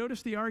him. Do you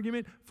notice the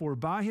argument? For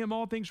by him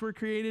all things were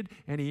created,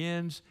 and he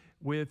ends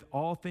with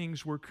all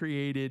things were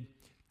created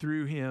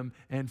through him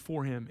and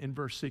for him in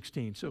verse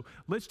 16. So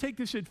let's take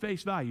this at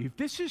face value. If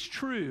this is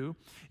true,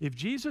 if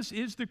Jesus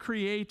is the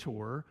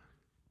creator,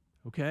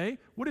 okay,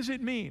 what does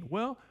it mean?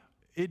 Well,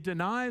 it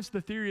denies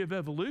the theory of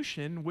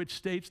evolution, which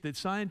states that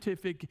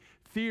scientific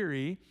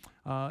theory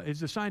is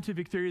the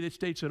scientific theory that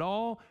states that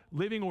all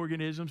living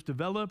organisms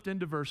developed and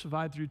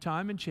diversified through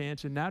time and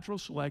chance and natural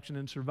selection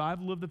and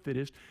survival of the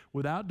fittest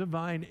without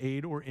divine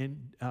aid or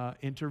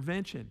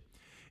intervention.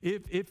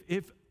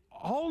 If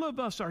all of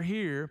us are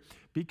here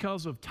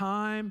because of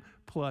time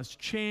plus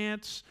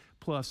chance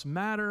plus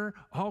matter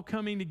all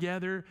coming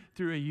together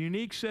through a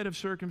unique set of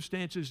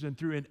circumstances and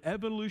through an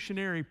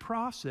evolutionary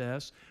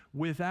process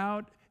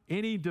without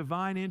any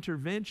divine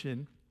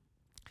intervention,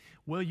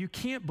 well, you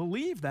can't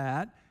believe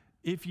that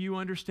if you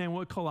understand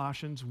what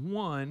Colossians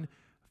 1,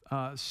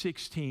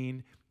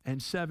 16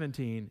 and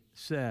 17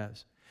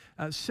 says.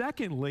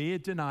 Secondly,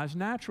 it denies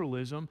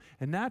naturalism,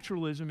 and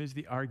naturalism is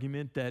the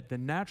argument that the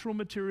natural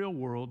material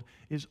world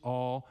is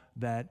all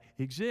that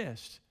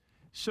exists.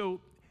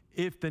 So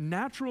if the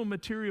natural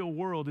material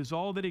world is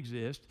all that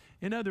exists,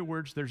 in other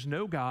words, there's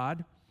no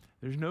God,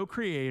 there's no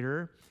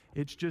creator,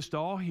 it's just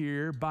all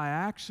here by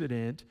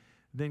accident,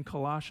 then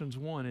Colossians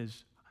 1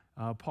 is,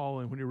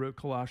 Paul, when he wrote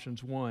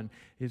Colossians 1,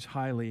 is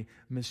highly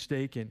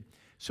mistaken.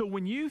 So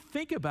when you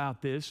think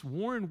about this,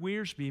 Warren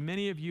Wiersbe,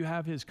 many of you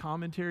have his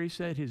commentary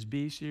set, his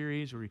B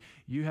series, or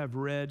you have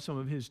read some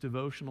of his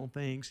devotional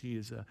things. He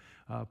is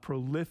a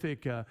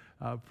prolific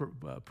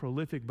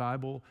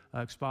Bible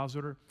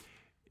expositor.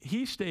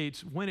 He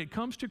states, when it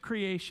comes to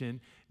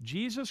creation,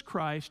 Jesus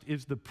Christ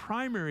is the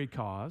primary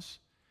cause,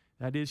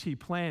 that is, he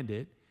planned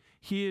it.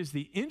 He is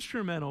the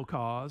instrumental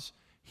cause,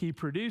 he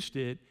produced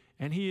it,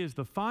 and he is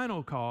the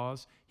final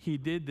cause, he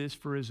did this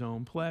for his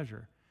own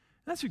pleasure.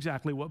 That's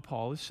exactly what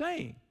Paul is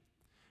saying.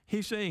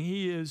 He's saying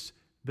he is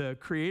the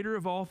creator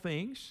of all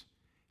things,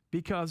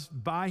 because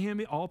by him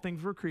all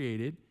things were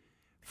created.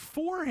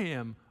 For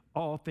him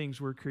all things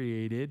were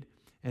created.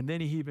 And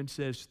then he even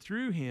says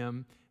through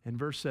him in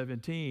verse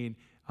 17,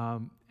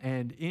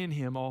 and in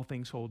him all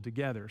things hold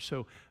together.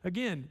 So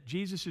again,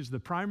 Jesus is the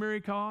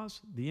primary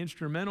cause, the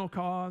instrumental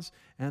cause,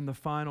 and the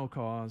final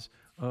cause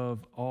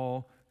of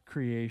all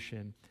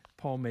creation.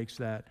 Paul makes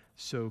that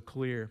so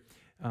clear.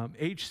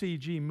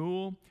 H.C.G.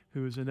 Moule,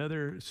 who is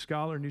another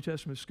scholar, New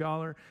Testament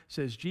scholar,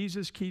 says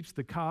Jesus keeps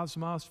the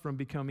cosmos from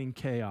becoming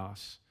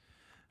chaos.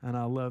 And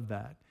I love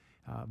that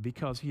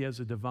because he has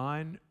a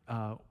divine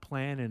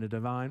plan and a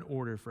divine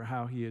order for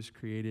how he has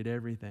created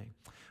everything.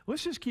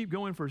 Let's just keep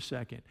going for a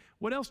second.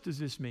 What else does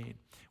this mean?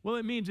 Well,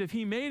 it means if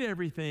he made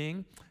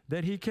everything,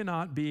 that he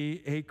cannot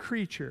be a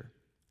creature.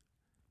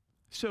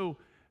 So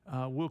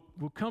we'll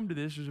come to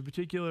this. There's a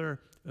particular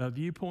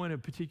viewpoint, a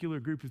particular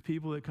group of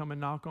people that come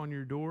and knock on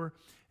your door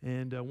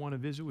and want to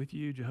visit with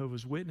you,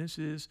 Jehovah's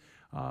Witnesses,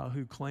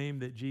 who claim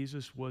that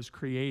Jesus was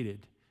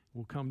created.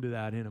 We'll come to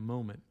that in a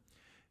moment.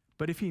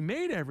 But if he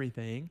made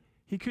everything,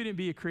 he couldn't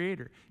be a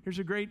creator. Here's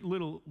a great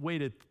little way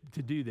to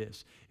do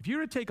this. If you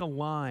were to take a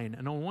line,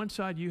 and on one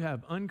side you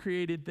have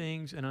uncreated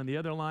things, and on the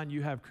other line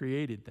you have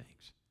created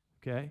things,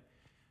 okay?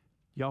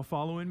 Y'all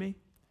following me?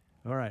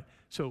 All right.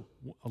 So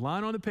a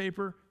line on the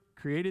paper,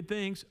 created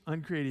things,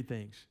 uncreated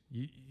things.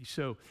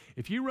 So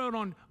if you wrote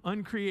on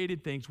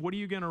uncreated things, what are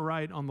you going to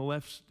write on the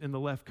left, in the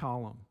left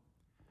column?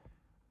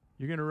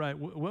 You're going to write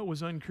what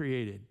was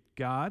uncreated?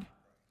 God,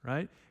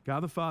 right? God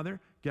the Father,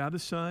 God the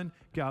Son,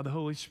 God the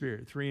Holy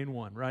Spirit, 3 in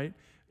 1, right?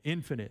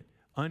 Infinite,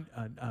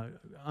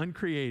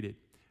 uncreated.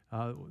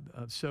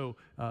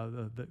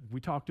 We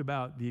talked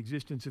about the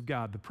existence of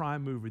God, the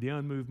prime mover, the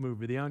unmoved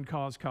mover, the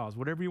uncaused cause,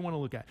 whatever you want to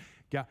look at.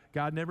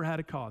 God never had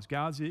a cause.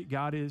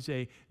 God is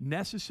a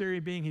necessary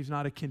being. He's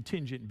not a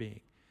contingent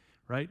being,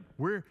 right?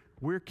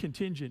 We're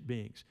contingent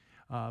beings,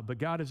 but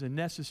God is a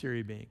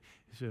necessary being.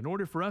 So in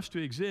order for us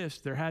to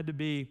exist, there had to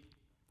be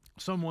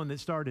someone that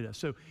started us.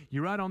 So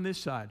you write on this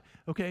side.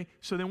 Okay,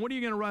 so then what are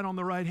you going to write on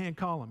the right-hand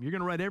column? You're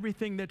going to write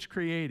everything that's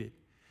created.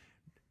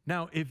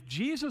 Now, if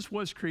Jesus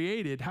was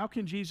created, how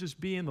can Jesus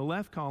be in the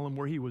left column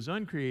where he was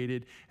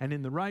uncreated and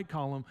in the right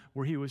column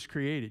where he was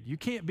created? You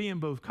can't be in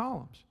both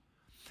columns.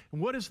 And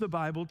what does the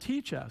Bible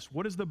teach us?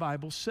 What does the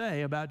Bible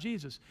say about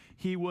Jesus?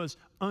 He was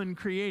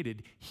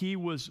uncreated. He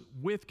was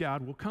with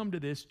God. We'll come to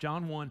this,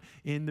 John 1,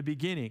 in the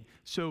beginning.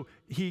 So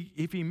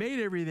if he made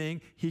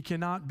everything, he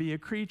cannot be a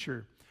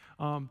creature.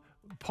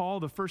 Paul,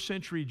 the first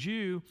century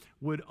Jew,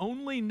 would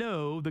only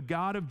know the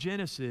God of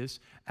Genesis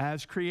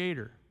as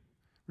creator.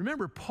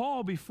 Remember,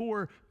 Paul,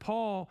 before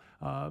Paul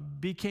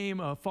became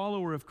a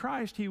follower of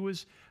Christ, he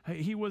was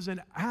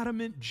an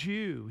adamant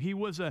Jew. He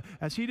was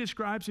as he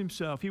describes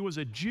himself, he was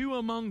a Jew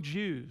among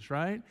Jews,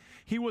 right?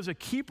 He was a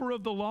keeper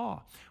of the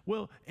law.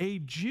 Well, a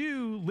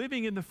Jew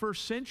living in the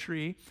first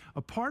century,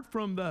 apart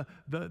from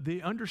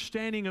the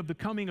understanding of the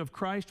coming of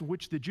Christ,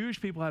 which the Jewish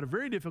people had a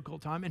very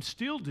difficult time and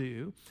still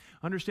do,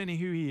 understanding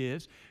who he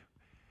is,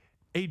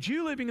 a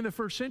Jew living in the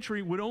first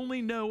century would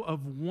only know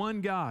of one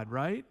God,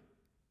 right?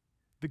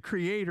 The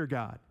Creator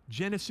God,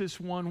 Genesis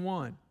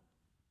 1:1.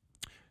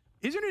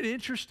 Isn't it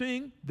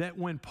interesting that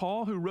when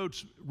Paul, who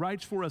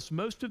writes for us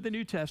most of the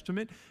New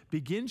Testament,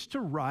 begins to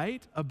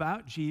write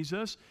about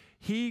Jesus,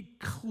 he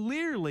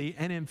clearly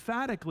and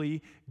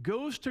emphatically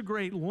goes to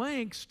great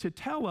lengths to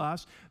tell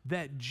us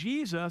that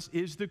Jesus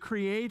is the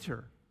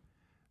Creator.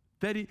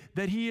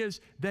 that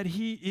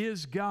he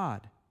is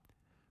God.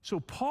 So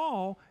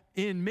Paul,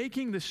 in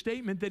making the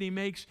statement that he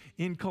makes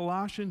in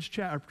Colossians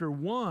chapter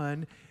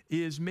 1,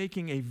 is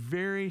making a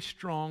very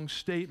strong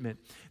statement.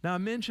 Now, I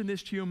mentioned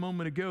this to you a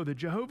moment ago. The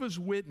Jehovah's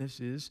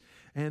Witnesses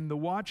and the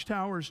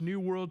Watchtower's New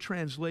World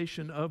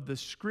Translation of the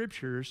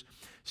Scriptures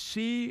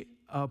see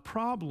a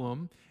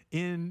problem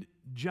in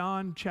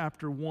John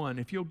chapter 1.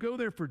 If you'll go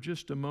there for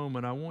just a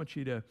moment, I want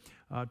you to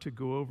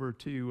go over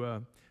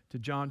to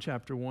John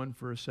chapter 1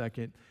 for a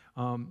second.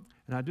 And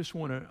I just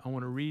want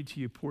to read to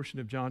you a portion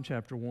of John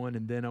chapter 1,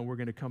 and then we're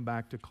going to come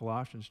back to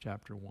Colossians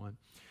chapter 1.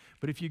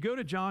 But if you go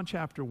to John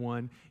chapter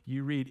 1,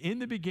 you read, "In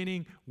the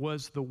beginning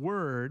was the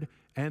Word,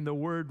 and the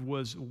Word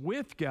was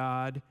with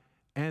God,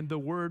 and the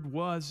Word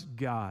was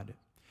God."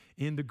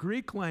 In the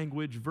Greek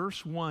language,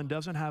 verse 1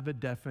 doesn't have a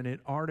definite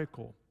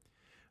article.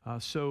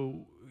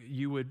 So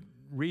you would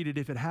read it,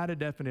 if it had a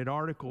definite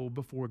article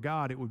before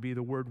God, it would be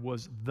the Word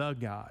was the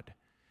God.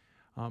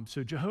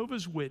 So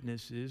Jehovah's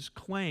Witnesses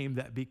claim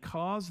that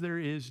because there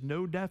is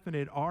no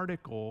definite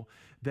article,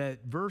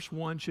 that verse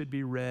 1 should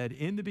be read,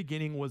 "In the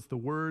beginning was the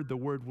Word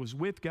was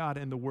with God,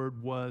 and the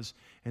Word was,"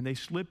 and they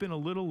slip in a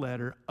little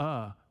letter,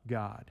 "a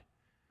God."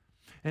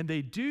 And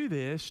they do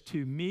this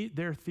to meet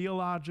their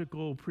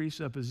theological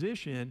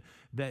presupposition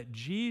that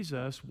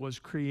Jesus was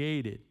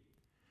created.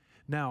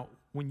 Now,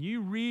 when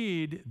you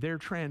read their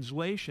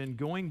translation,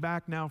 going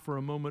back now for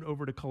a moment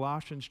over to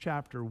Colossians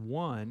chapter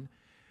 1,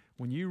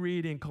 when you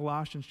read in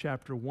Colossians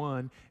chapter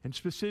 1, and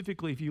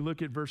specifically if you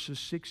look at verses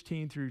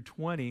 16 through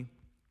 20,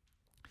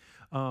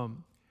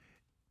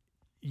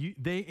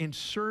 they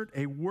insert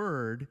a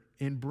word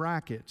in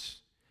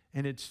brackets,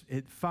 and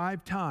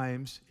 5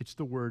 times it's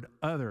the word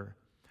other.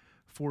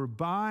 "For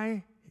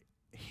by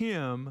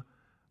him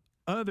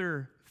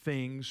other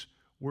things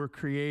were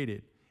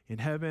created, in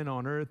heaven,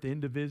 on earth,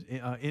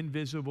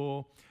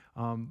 invisible."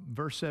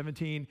 Verse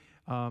 17,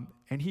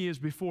 "and he is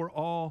before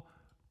all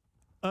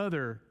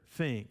other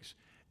things."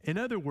 In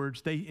other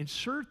words, they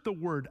insert the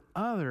word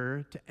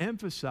other to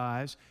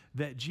emphasize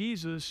that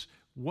Jesus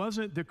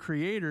wasn't the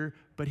creator,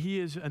 but he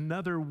is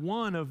another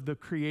one of the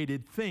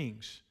created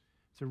things.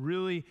 It's a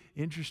really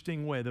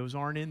interesting way. Those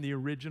aren't in the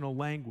original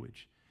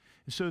language.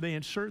 And so they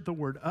insert the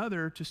word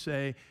other to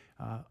say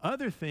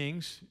other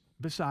things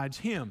besides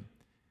him,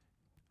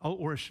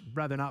 or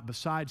rather not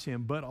besides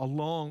him, but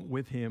along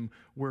with him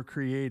were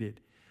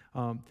created.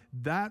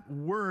 That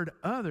word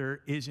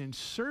other is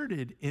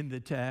inserted in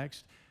the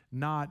text,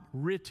 not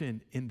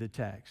written in the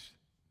text.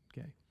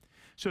 Okay?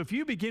 So if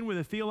you begin with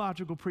a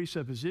theological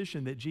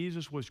presupposition that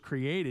Jesus was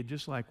created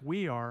just like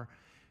we are,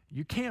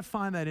 you can't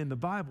find that in the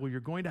Bible. You're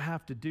going to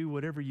have to do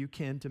whatever you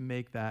can to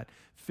make that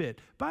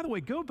fit. By the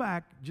way, go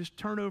back, just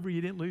turn over,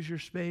 you didn't lose your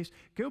space.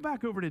 Go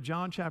back over to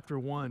John chapter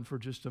 1 for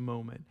just a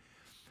moment.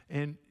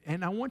 And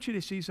I want you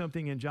to see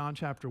something in John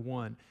chapter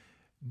 1.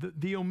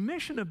 The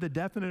omission of the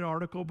definite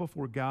article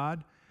before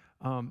God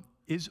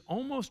is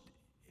almost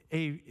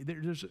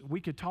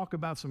we could talk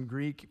about some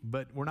Greek,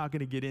 but we're not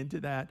going to get into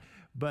that.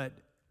 But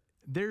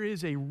there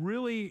is a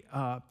really,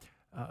 I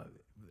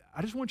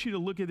just want you to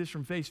look at this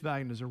from face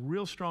value. And there's a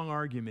real strong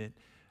argument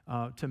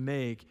to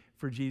make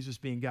for Jesus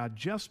being God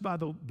just by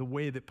the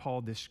way that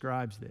Paul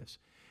describes this.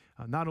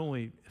 Not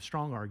only a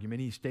strong argument,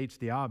 he states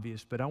the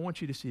obvious, but I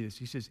want you to see this.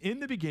 He says, "In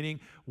the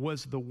beginning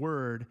was the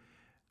Word,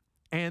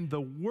 and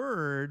the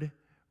Word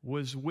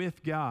was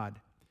with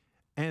God,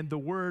 and the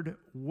Word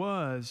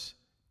was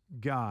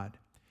God."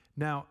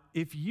 Now,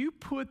 if you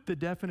put the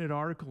definite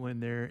article in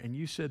there and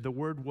you said the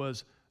Word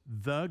was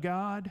the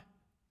God,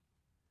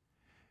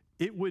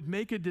 it would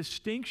make a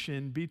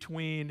distinction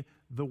between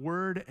the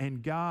Word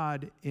and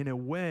God in a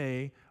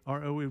way,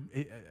 or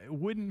it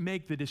wouldn't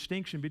make the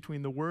distinction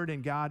between the Word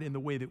and God in the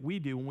way that we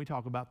do when we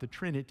talk about the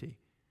Trinity.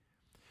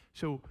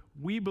 So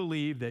we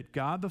believe that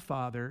God the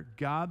Father,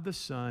 God the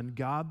Son,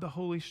 God the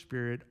Holy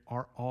Spirit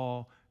are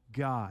all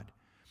God.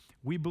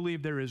 We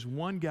believe there is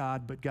one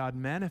God, but God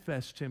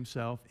manifests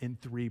himself in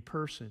 3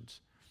 persons.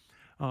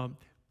 John,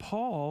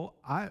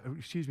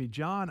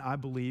 I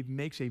believe,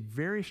 makes a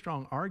very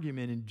strong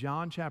argument in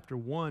John chapter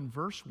 1,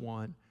 verse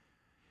 1,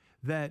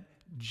 that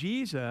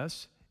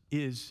Jesus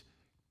is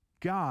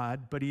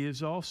God, but he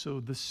is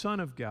also the Son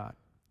of God.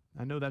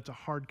 I know that's a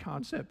hard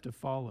concept to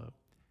follow.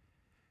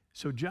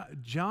 So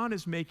John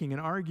is making an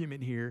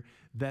argument here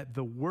that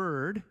the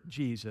Word,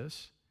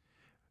 Jesus,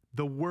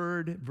 the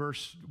Word,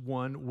 verse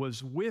 1,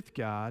 was with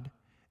God,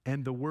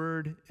 and the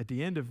Word at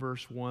the end of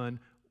verse 1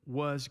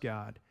 was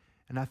God.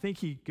 And I think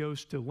he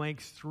goes to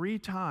length 3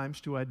 times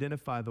to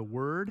identify the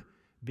Word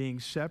being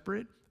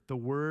separate, the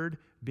Word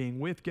being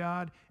with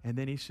God, and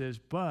then he says,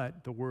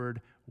 but the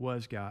Word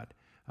was God.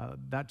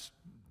 That's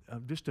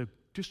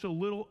just a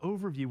little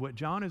overview. What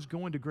John is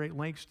going to great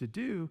lengths to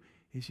do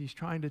is he's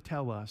trying to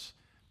tell us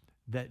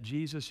that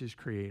Jesus is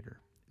creator,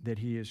 that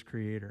he is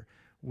creator.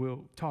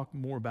 We'll talk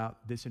more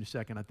about this in a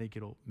second. I think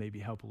it'll maybe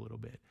help a little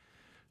bit.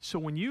 So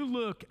when you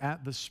look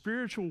at the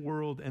spiritual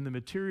world and the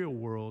material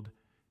world,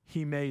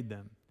 he made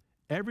them.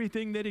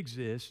 Everything that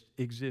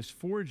exists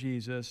for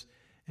Jesus,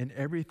 and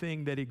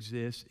everything that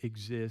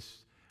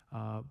exists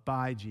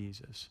by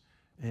Jesus.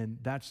 And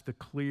that's the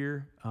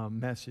clear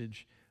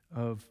message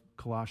of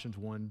Colossians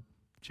 1,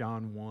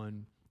 John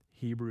 1,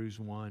 Hebrews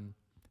 1,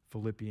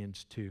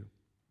 Philippians 2.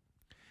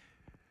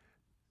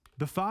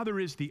 The Father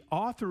is the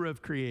author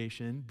of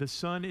creation. The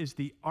Son is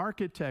the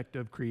architect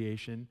of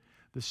creation.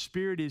 The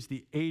Spirit is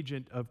the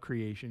agent of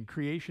creation.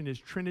 Creation is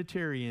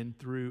Trinitarian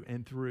through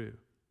and through.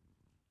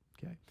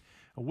 Okay?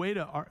 A way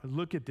to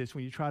look at this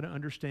when you try to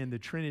understand the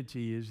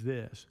Trinity is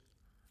this.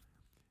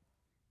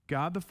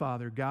 God the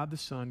Father, God the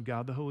Son,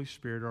 God the Holy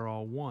Spirit are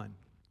all one.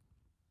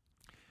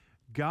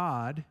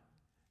 God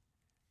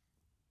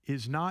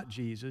is not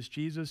Jesus.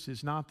 Jesus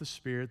is not the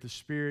Spirit. The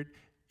Spirit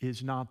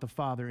is not the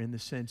Father in the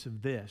sense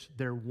of this.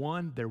 They're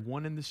one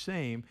and the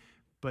same,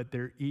 but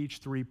they're each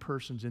three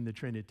persons in the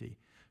Trinity.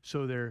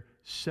 So they're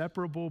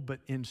separable but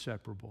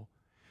inseparable.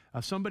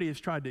 Somebody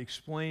has tried to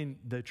explain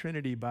the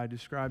Trinity by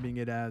describing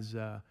it as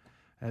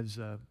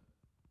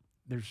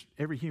there's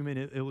every human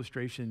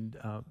illustration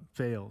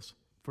fails.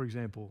 For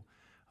example,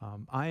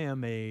 I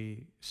am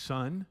a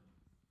son.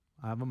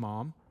 I have a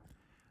mom.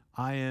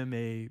 I am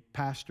a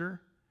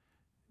pastor.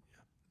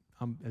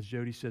 As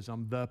Jody says,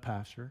 I'm the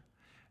pastor.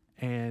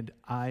 And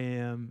I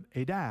am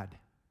a dad,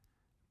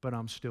 but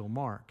I'm still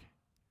Mark.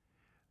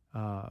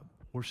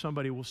 Or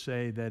somebody will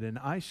say that an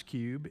ice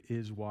cube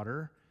is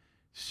water,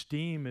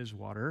 steam is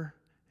water,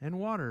 and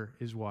water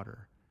is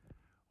water.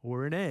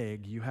 Or an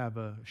egg, you have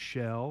a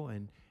shell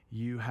and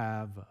you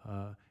have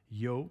a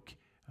yolk,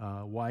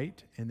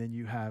 white, and then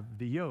you have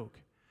the yolk.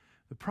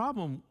 The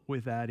problem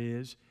with that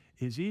is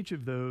each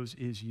of those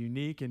is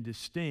unique and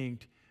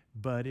distinct,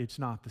 but it's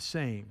not the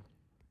same.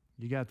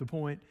 You got the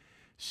point?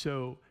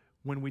 So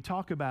when we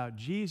talk about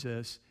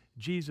Jesus,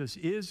 Jesus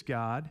is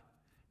God.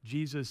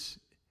 Jesus,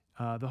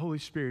 the Holy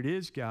Spirit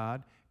is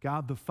God.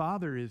 God the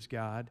Father is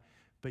God.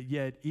 But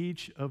yet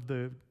each of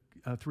the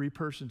three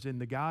persons in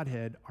the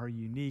Godhead are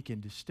unique and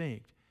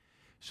distinct.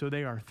 So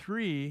they are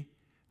three,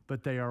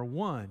 but they are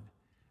one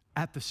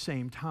at the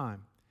same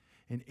time.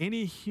 And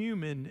any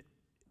human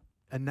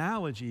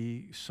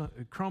analogy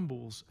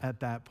crumbles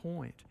at that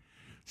point.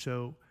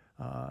 So,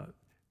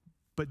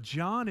 but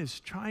John is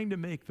trying to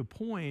make the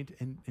point,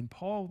 and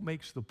Paul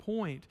makes the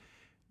point,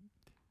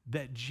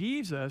 that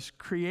Jesus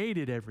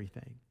created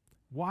everything.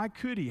 Why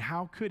could he?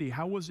 How could he?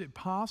 How was it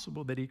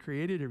possible that he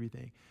created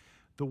everything?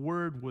 The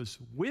Word was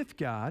with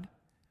God,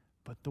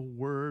 but the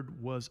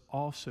Word was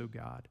also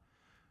God.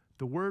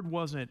 The Word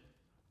wasn't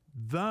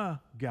the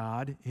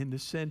God in the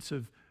sense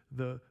of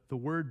the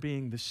Word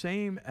being the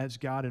same as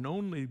God and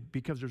only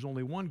because there's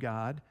only one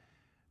God,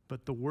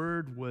 but the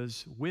Word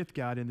was with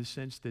God in the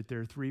sense that there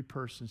are three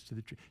persons to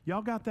the Trinity.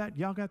 Y'all got that?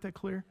 Y'all got that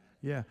clear?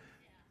 Yeah.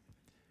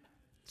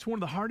 It's one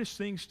of the hardest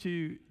things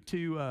to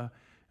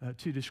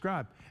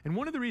describe. And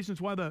one of the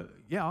reasons why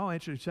I'll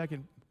answer in a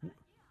second. How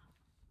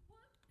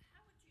would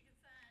you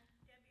define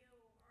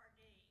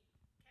W-O-R-D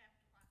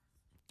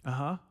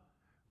capitalized?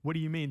 What do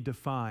you mean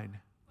define?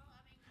 Well,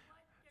 I mean,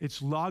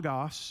 It's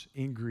logos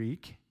in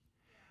Greek.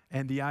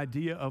 And the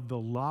idea of the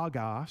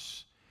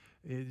logos,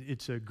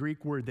 it's a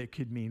Greek word that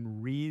could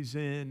mean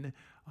reason.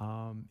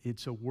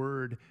 It's a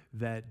word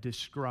that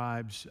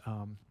describes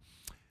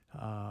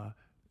the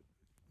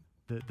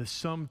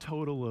sum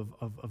total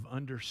of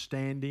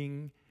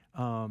understanding.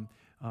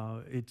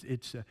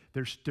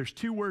 There's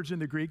two words in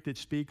the Greek that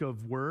speak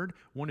of word.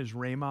 One is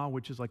rhema,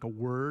 which is like a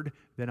word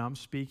that I'm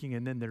speaking,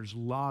 and then there's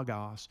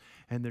logos,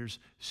 and there's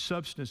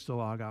substance to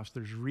logos.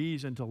 There's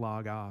reason to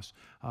logos.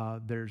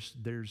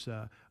 There's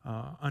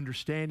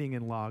understanding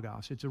in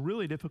logos. It's a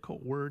really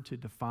difficult word to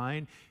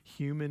define,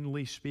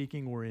 humanly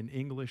speaking, or in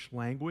English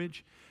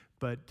language,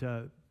 but for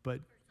some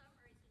reason,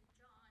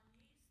 John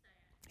used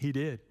that. he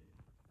did.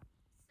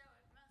 So it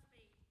must be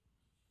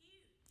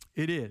huge.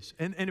 It is.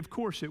 And of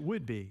course it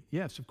would be.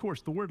 Yes, of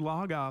course. The word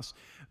logos,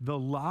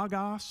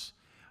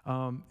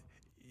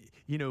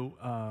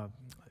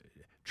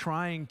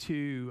 trying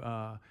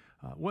to,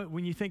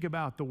 when you think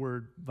about the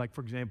word, like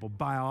for example,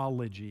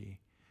 biology,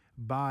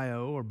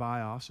 bio or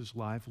bios is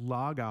life,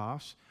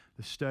 logos,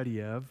 the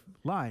study of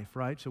life,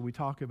 right? So we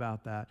talk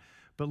about that.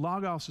 But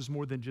logos is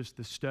more than just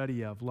the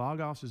study of.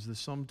 Logos is the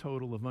sum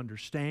total of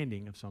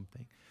understanding of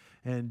something.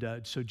 And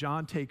so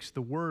John takes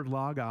the word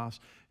logos,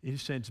 in a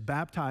sense,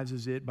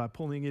 baptizes it by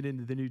pulling it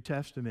into the New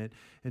Testament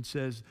and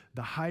says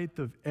the height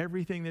of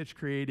everything that's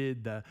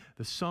created, the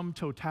sum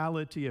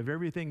totality of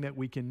everything that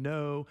we can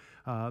know,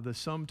 the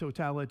sum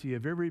totality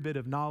of every bit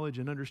of knowledge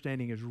and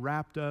understanding is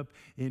wrapped up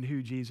in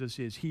who Jesus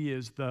is. He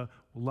is the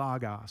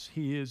logos.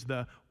 He is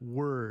the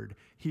Word.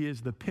 He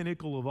is the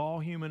pinnacle of all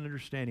human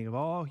understanding, of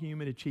all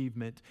human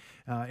achievement,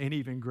 and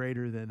even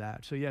greater than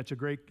that. So yeah, it's a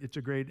great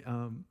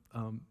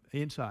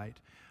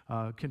insight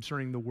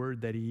concerning the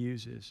word that he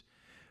uses.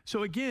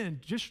 So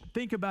again, just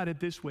think about it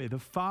this way. The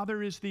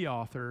Father is the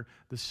author,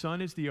 the Son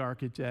is the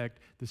architect,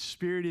 the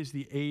Spirit is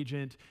the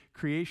agent,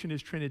 creation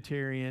is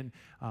Trinitarian,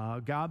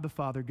 God the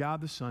Father,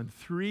 God the Son,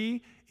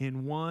 three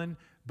in one,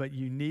 but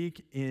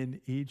unique in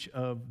each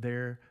of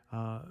their,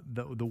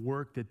 the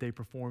work that they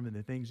perform and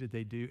the things that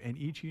they do, and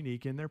each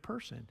unique in their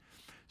person.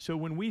 So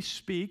when we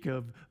speak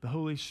of the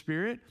Holy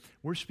Spirit,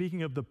 we're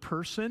speaking of the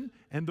person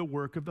and the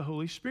work of the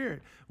Holy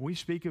Spirit. When we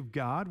speak of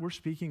God, we're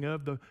speaking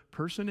of the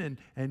person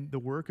and the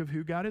work of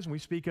who God is. When we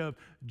speak of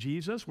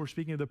Jesus, we're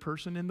speaking of the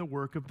person and the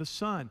work of the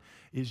Son.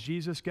 Is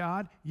Jesus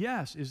God?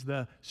 Yes. Is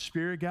the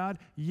Spirit God?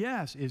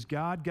 Yes. Is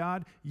God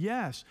God?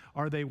 Yes.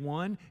 Are they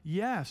one?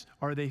 Yes.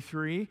 Are they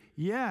three?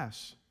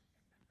 Yes.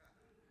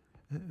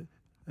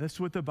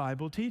 That's what the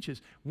Bible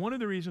teaches. One of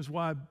the reasons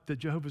why the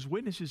Jehovah's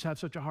Witnesses have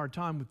such a hard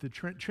time with the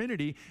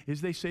Trinity is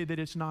they say that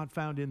it's not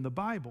found in the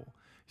Bible.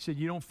 He said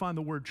you don't find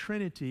the word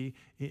Trinity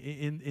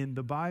in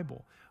the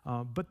Bible.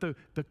 But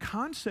the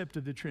concept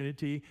of the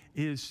Trinity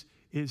is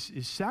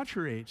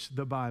saturates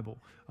the Bible.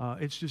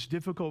 It's just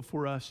difficult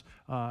for us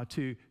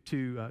to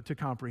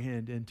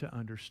comprehend and to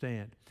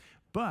understand.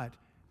 But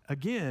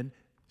again,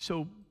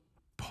 so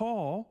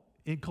Paul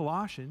in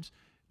Colossians,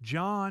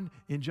 John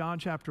in John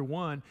chapter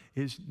 1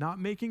 is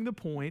not making the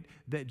point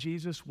that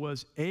Jesus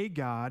was a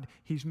God.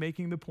 He's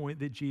making the point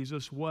that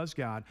Jesus was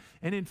God.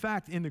 And in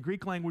fact, in the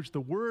Greek language, the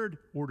word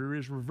order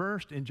is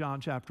reversed in John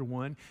chapter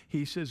 1.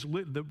 He says,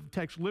 the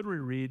text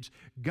literally reads,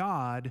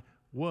 God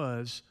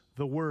was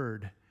the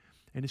Word.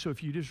 And so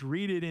if you just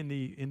read it in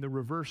the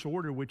reverse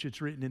order, which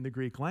it's written in the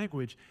Greek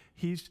language,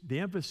 the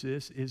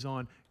emphasis is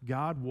on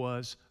God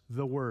was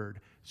the Word.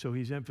 So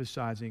he's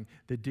emphasizing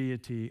the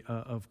deity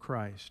of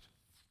Christ.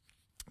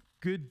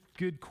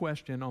 Good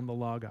question on the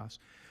Logos.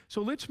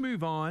 So let's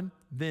move on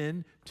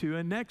then to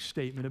a next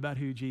statement about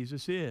who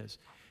Jesus is.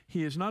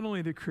 He is not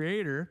only the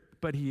creator,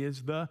 but he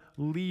is the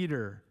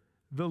leader.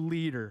 The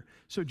leader.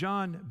 So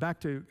back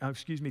to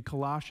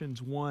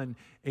Colossians 1,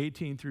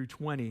 18 through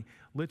 20.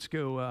 Let's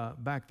go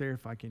back there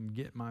if I can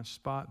get my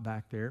spot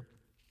back there.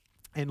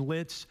 And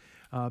let's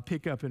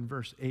pick up in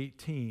verse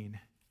 18.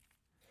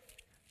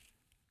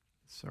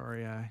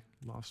 Sorry, I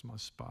lost my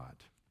spot.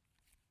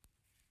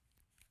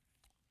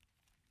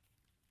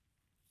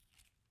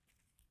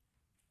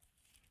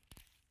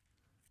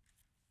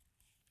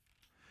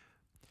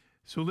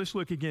 So let's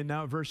look again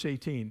now at verse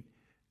 18.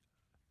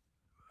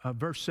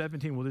 Verse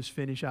 17, we'll just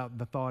finish out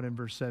the thought in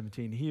verse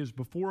 17. He is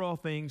before all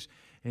things,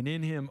 and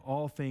in him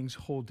all things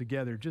hold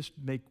together. Just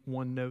make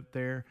one note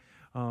there.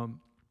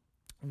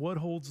 What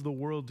holds the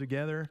world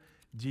together?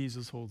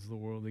 Jesus holds the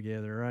world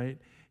together, right?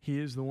 He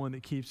is the one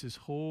that keeps this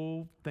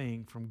whole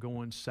thing from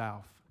going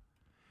south.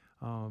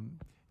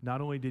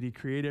 Not only did he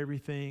create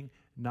everything,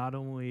 not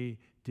only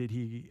did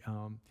he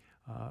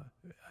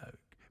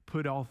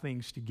put all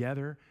things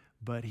together,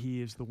 but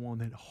he is the one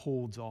that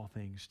holds all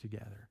things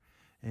together.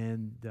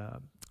 And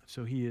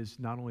so he is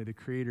not only the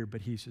creator,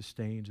 but he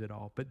sustains it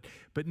all.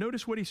 But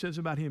notice what he says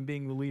about him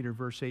being the leader,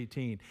 verse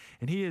 18.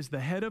 And he is the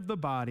head of the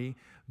body,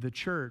 the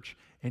church,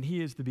 and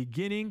he is the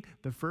beginning,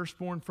 the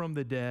firstborn from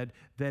the dead,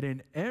 that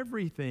in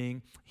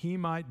everything he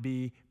might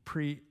be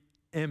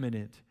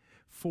preeminent.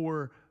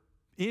 For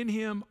in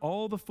him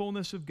all the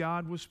fullness of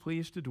God was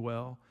pleased to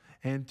dwell,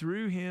 and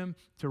through him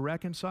to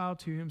reconcile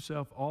to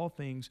himself all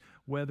things,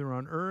 whether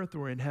on earth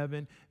or in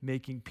heaven,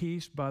 making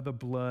peace by the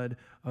blood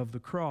of the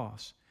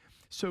cross.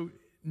 So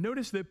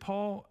notice that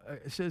Paul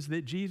says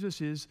that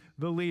Jesus is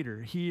the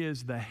leader. He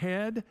is the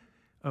head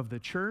of the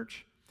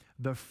church,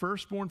 the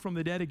firstborn from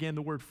the dead. Again,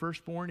 the word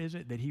firstborn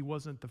isn't that he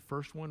wasn't the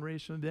first one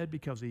raised from the dead,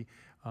 because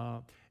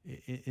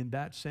in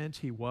that sense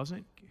he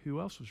wasn't.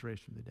 Who else was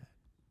raised from the dead?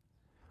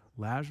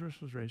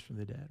 Lazarus was raised from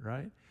the dead,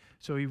 right?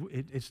 So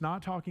it's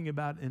not talking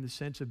about in the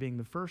sense of being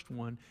the first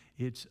one.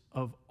 It's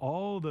of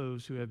all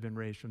those who have been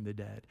raised from the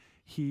dead,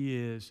 he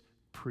is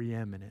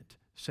preeminent.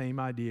 Same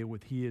idea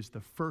with he is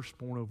the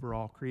firstborn over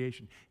all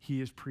creation.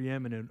 He is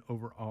preeminent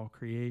over all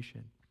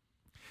creation.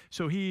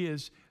 So he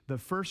is the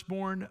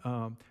firstborn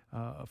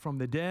from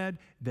the dead,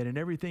 that in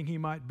everything he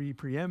might be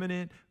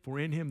preeminent, for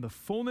in him the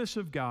fullness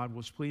of God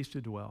was pleased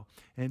to dwell,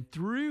 and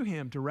through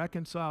him to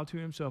reconcile to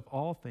himself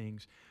all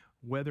things,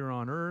 whether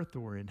on earth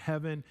or in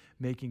heaven,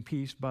 making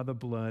peace by the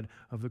blood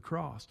of the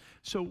cross.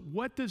 So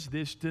what does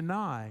this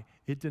deny?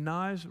 It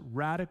denies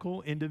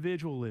radical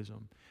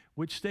individualism,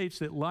 which states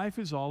that life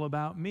is all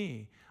about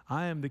me.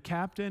 I am the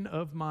captain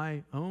of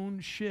my own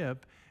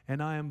ship,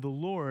 and I am the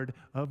Lord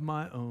of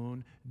my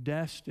own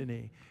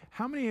destiny.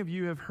 How many of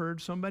you have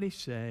heard somebody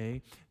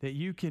say that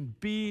you can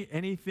be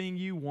anything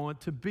you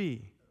want to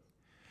be?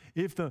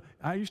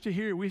 I used to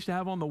hear, we used to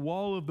have on the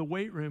wall of the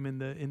weight room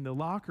in the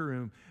locker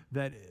room,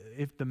 that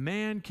if the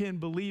man can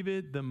believe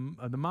it, the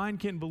mind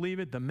can believe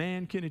it, the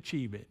man can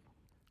achieve it,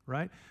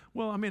 right?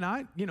 Well, I mean,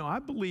 I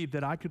believed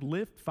that I could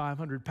lift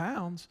 500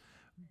 pounds,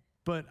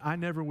 but I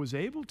never was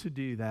able to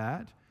do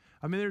that.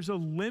 I mean, there's a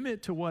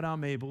limit to what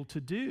I'm able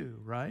to do,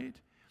 right?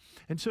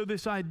 And so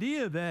this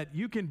idea that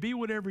you can be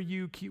whatever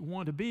you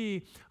want to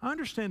be, I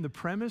understand the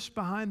premise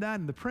behind that.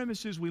 And the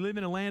premise is we live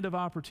in a land of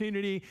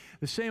opportunity.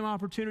 The same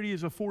opportunity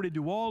is afforded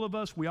to all of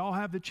us. We all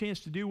have the chance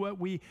to do what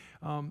we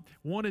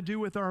want to do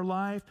with our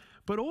life.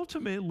 But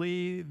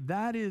ultimately,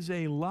 that is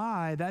a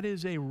lie. That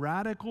is a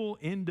radical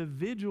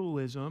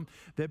individualism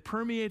that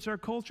permeates our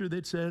culture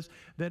that says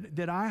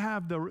that I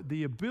have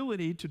the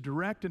ability to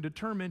direct and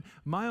determine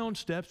my own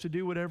steps to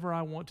do whatever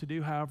I want to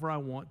do, however I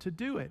want to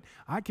do it.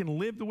 I can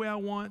live the way I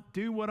want,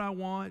 do what I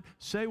want,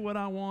 say what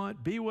I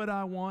want, be what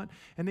I want.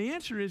 And the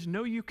answer is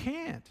no, you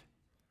can't.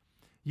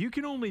 You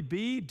can only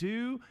be,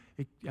 do,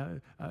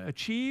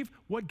 achieve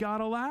what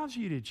God allows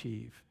you to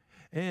achieve.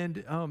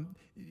 And,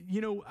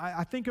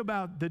 I think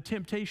about the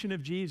temptation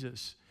of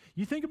Jesus.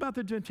 You think about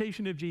the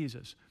temptation of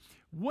Jesus.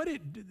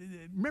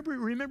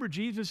 Remember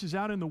Jesus is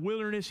out in the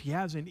wilderness. He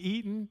hasn't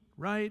eaten,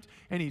 right?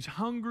 And he's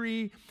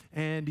hungry,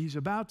 and he's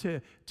about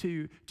to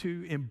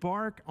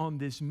embark on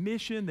this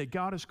mission that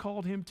God has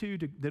called him to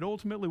that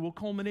ultimately will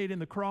culminate in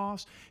the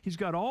cross. He's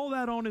got all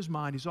that on his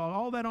mind. He's got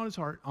all that on his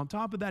heart. On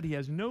top of that, he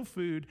has no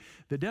food.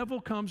 The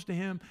devil comes to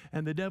him,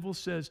 and the devil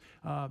says,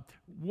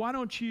 why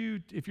don't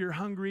you, if you're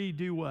hungry,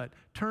 do what?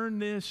 Turn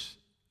this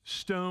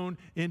stone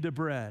into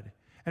bread.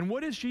 And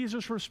what is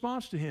Jesus'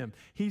 response to him?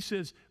 He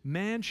says,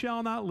 man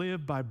shall not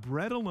live by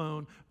bread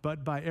alone,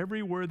 but by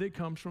every word that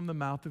comes from the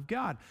mouth of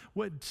God.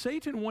 What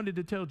Satan wanted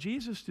to tell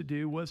Jesus to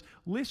do was,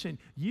 listen,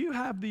 you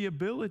have the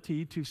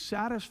ability to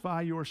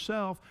satisfy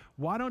yourself.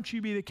 Why don't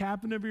you be the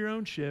captain of your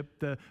own ship,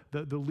 the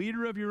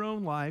leader of your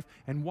own life,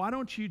 and why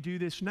don't you do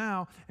this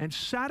now and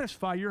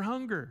satisfy your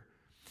hunger?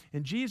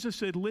 And Jesus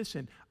said,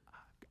 listen,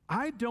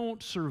 I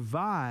don't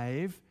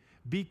survive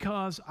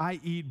because I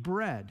eat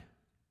bread.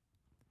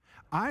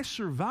 I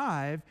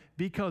survive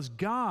because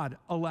God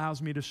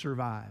allows me to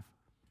survive.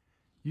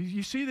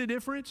 You see the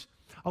difference?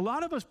 A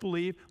lot of us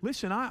believe,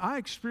 listen, I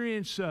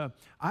experience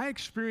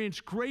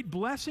great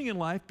blessing in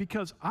life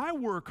because I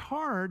work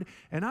hard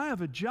and I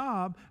have a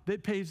job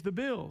that pays the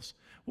bills.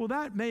 Well,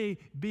 that may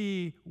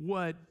be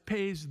what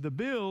pays the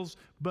bills,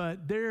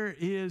 but there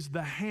is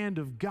the hand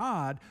of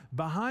God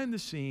behind the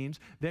scenes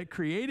that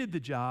created the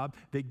job,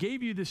 that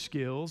gave you the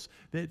skills,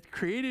 that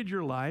created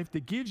your life,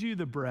 that gives you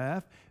the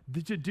breath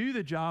to do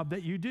the job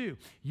that you do.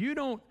 You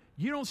don't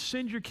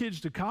send your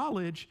kids to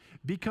college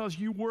because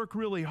you work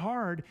really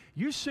hard.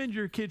 You send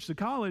your kids to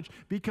college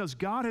because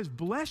God has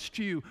blessed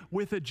you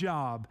with a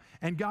job,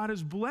 and God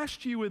has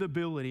blessed you with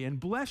ability,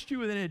 and blessed you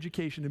with an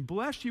education, and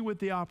blessed you with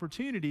the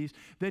opportunities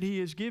that He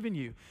has given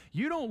you.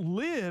 You don't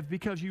live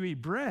because you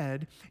eat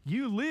bread.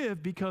 You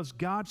live because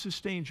God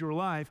sustains your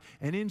life,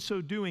 and in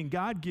so doing,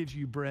 God gives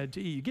you bread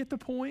to eat. You get the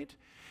point?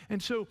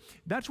 And so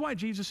that's why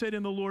Jesus said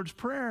in the Lord's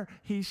Prayer,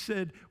 He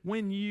said,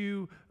 when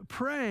you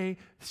pray,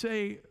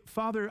 say,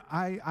 Father,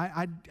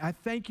 I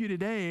thank you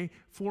today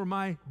for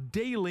my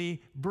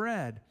daily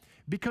bread,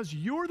 because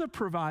you're the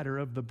provider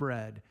of the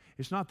bread.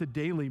 It's not the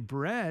daily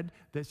bread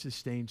that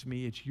sustains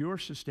me. It's your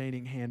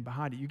sustaining hand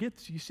behind it.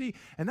 You see,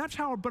 and that's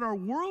how, but our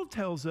world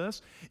tells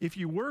us if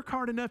you work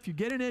hard enough, you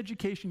get an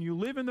education, you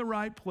live in the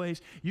right place,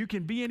 you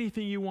can be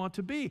anything you want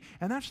to be.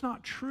 And that's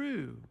not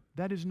true.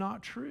 That is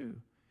not true.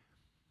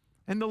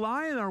 And the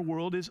lie in our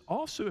world is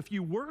also if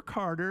you work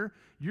harder,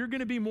 you're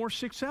going to be more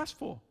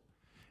successful.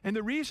 And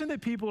the reason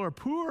that people are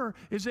poor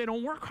is they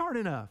don't work hard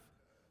enough.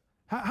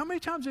 How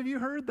many times have you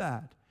heard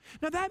that?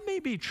 Now, that may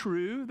be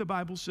true. The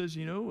Bible says,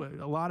 a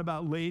lot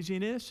about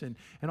laziness and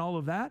all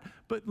of that.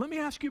 But let me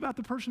ask you about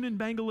the person in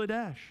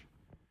Bangladesh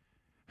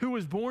who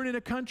was born in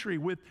a country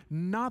with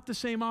not the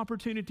same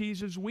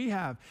opportunities as we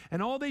have. And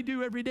all they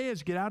do every day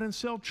is get out and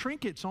sell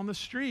trinkets on the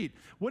street.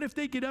 What if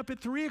they get up at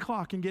 3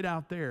 o'clock and get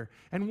out there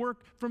and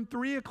work from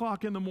 3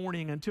 o'clock in the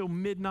morning until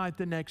midnight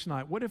the next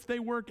night? What if they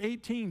work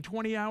 18,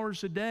 20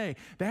 hours a day?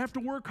 They have to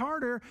work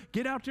harder,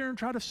 get out there and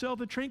try to sell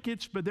the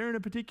trinkets, but they're in a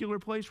particular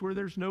place where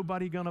there's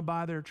nobody going to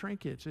buy their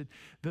trinkets.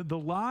 The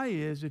lie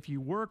is if you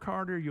work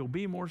harder, you'll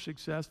be more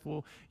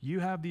successful.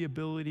 You have the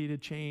ability to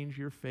change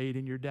your fate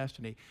and your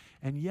destiny.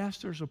 And yes,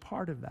 there's a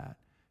part of that.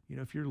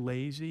 If you're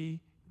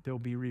lazy, there'll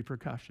be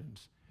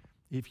repercussions.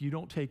 If you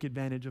don't take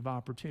advantage of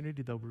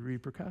opportunity, there'll be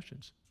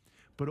repercussions.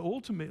 But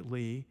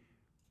ultimately,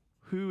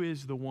 who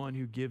is the one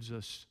who gives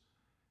us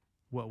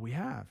what we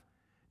have?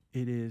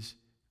 It is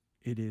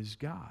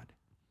God.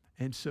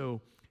 And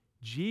so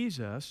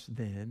Jesus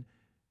then,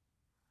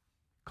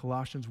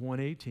 Colossians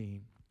 1:18,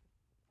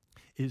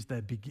 is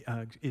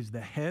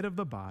the head of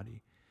the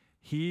body.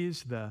 He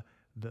is the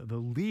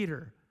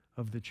leader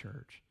of the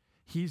church.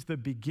 He's the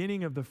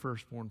beginning of the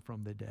firstborn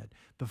from the dead.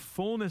 The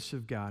fullness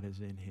of God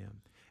is in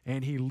Him.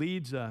 And He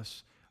leads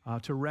us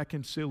to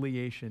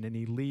reconciliation, and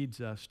He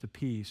leads us to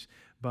peace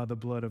by the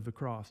blood of the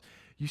cross.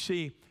 You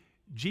see,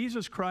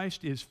 Jesus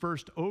Christ is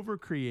first over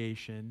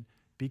creation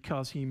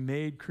because He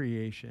made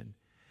creation.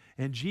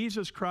 And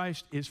Jesus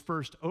Christ is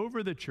first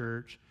over the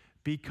church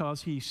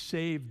because He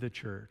saved the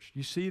church.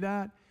 You see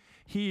that?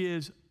 He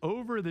is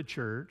over the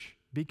church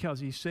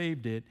because He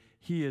saved it.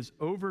 He is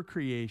over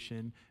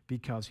creation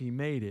because He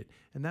made it.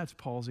 And that's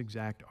Paul's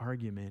exact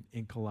argument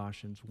in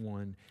Colossians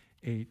 1:18.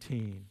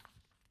 18.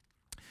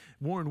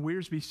 Warren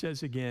Wiersbe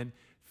says again,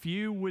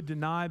 few would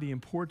deny the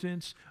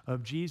importance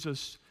of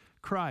Jesus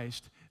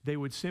Christ. They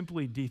would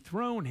simply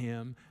dethrone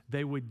him.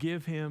 They would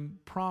give him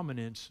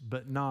prominence,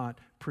 but not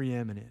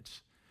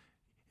preeminence.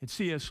 And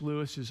C.S.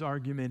 Lewis's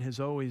argument has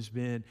always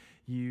been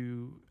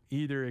you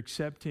either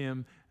accept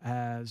him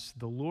as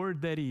the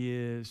Lord that he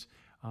is,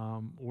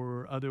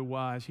 or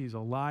otherwise he's a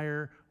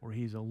liar or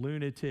he's a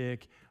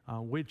lunatic.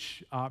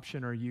 Which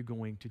option are you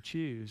going to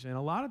choose? And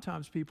a lot of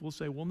times people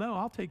say, well, no,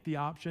 I'll take the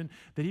option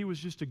that he was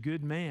just a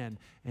good man.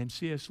 And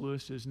C.S.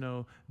 Lewis says,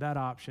 no, that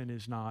option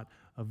is not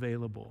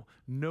available.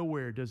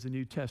 Nowhere does the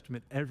New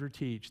Testament ever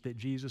teach that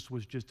Jesus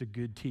was just a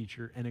good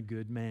teacher and a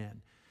good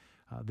man.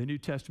 The New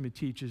Testament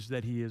teaches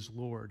that he is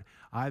Lord.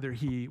 Either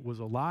he was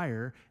a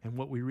liar, and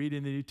what we read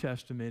in the New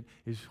Testament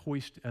is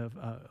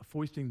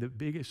hoisting the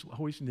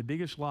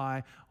biggest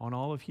lie on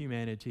all of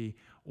humanity,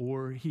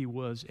 or he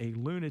was a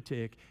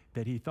lunatic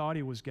that he thought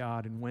he was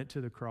God and went to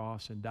the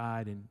cross and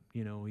died, and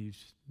he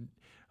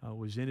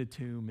was in a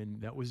tomb, and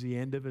that was the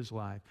end of his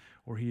life,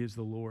 or he is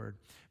the Lord.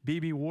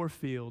 B.B.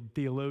 Warfield,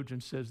 theologian,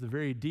 says the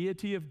very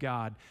deity of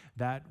God,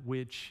 that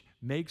which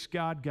makes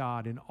God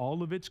God in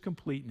all of its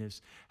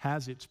completeness,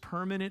 has its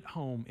permanent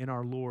home in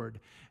our Lord,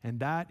 and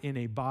that in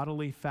a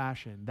bodily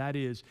fashion. That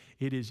is,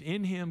 it is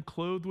in him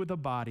clothed with a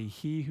body.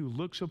 He who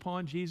looks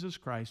upon Jesus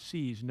Christ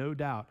sees, no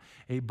doubt,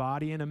 a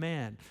body and a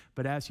man.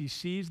 But as he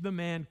sees the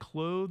man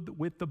clothed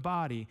with the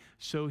body,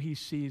 so he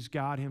sees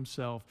God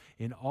himself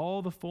in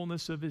all the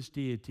fullness of his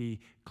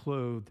deity,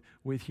 clothed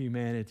with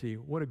humanity.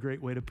 What a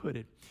great way to put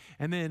it.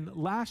 And then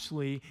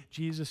lastly,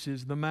 Jesus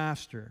is the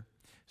master.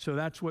 So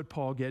that's what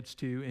Paul gets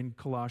to in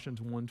Colossians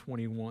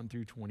 1:21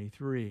 through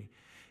 23.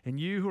 And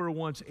you who were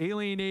once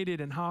alienated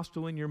and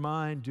hostile in your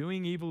mind,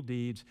 doing evil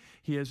deeds,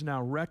 he has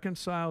now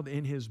reconciled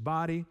in his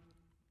body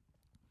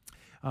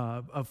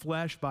of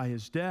flesh by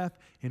his death,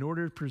 in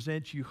order to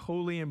present you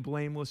holy and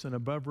blameless and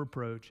above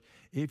reproach,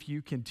 if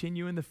you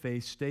continue in the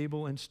faith,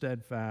 stable and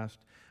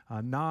steadfast,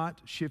 not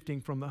shifting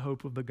from the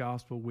hope of the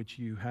gospel which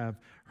you have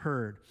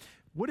heard.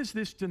 What does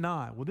this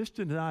deny? Well, this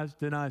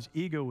denies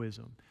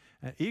egoism.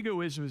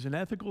 Egoism is an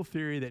ethical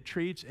theory that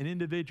treats an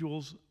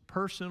individual's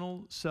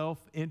personal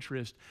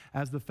self-interest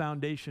as the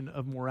foundation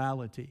of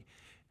morality.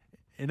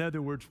 In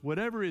other words,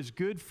 whatever is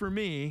good for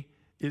me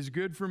is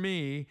good for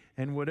me,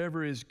 and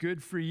whatever is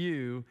good for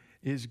you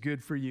is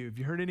good for you. Have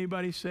you heard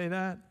anybody say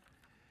that?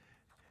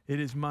 It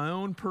is my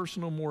own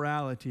personal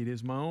morality. It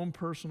is my own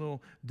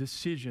personal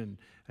decision.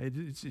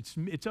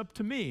 It's up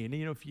to me. And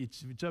if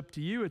it's up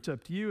to you, it's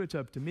up to you. It's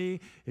up to me.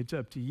 It's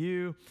up to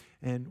you.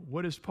 And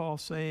what is Paul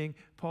saying?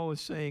 Paul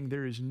is saying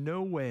there is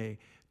no way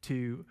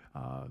to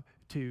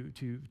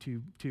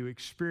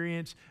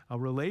experience a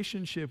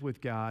relationship with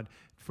God,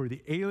 for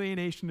the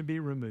alienation to be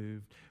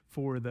removed,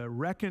 for the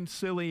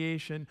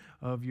reconciliation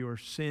of your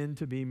sin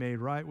to be made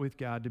right with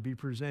God, to be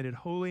presented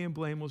holy and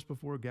blameless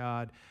before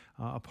God,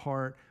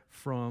 apart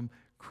from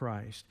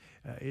Christ.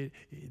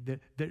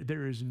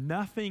 There is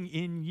nothing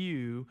in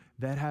you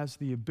that has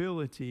the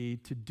ability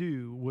to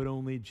do what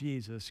only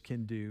Jesus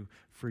can do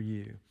for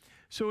you.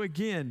 So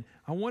again,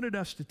 I wanted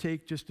us to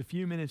take just a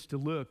few minutes to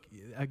look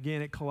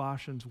again at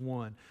Colossians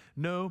 1.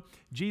 No,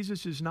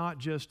 Jesus is not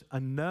just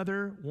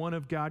another one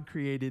of God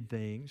created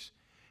things.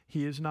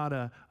 He is not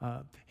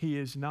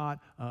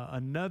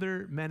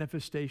another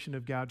manifestation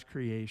of God's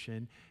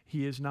creation.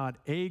 He is not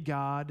a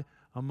God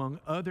among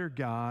other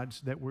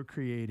gods that were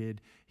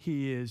created.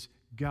 He is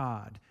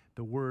God.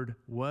 The Word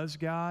was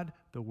God.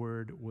 The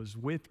Word was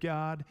with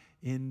God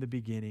in the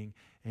beginning,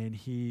 and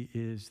he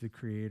is the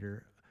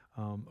creator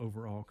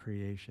over all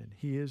creation.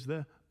 He is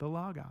the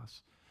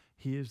Logos.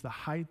 He is the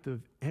height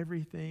of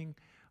everything,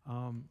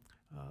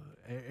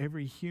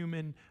 every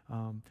human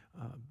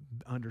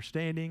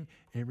understanding,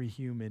 every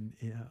human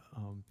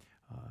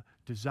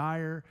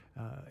desire,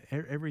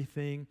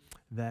 everything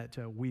that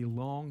we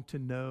long to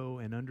know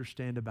and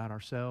understand about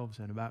ourselves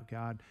and about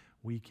God,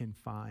 we can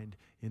find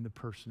in the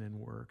person and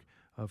work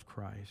of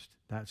Christ.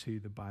 That's who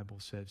the Bible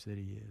says that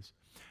he is.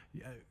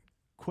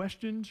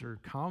 Questions or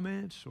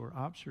comments or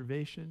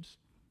observations?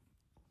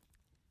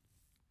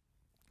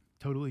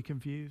 Totally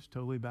confused,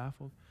 totally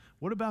baffled.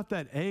 What about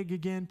that egg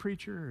again,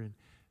 preacher?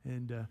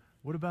 And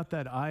what about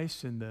that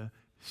ice and the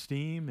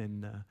steam?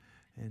 And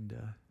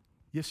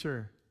yes,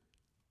 sir.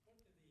 What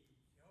do the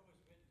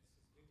Jehovah's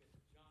Witnesses do with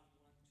John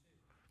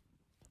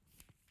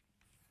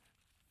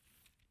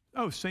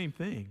 1:2? Oh, same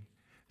thing.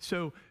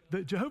 So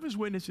the Jehovah's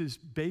Witnesses'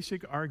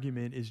 basic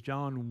argument is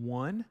John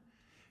 1.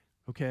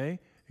 Okay?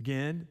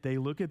 Again, they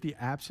look at the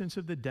absence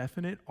of the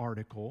definite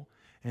article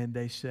and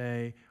they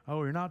say,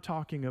 oh, you're not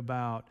talking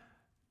about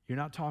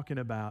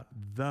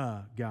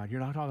the God. You're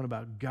not talking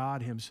about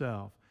God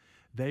himself.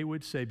 They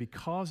would say,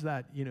 because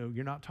that,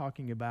 you're not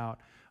talking about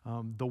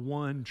the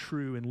one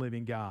true and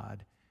living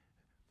God.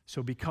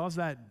 So because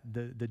that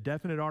the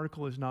definite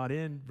article is not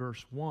in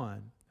verse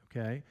 1,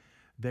 okay,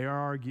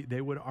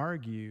 they would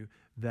argue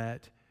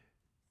that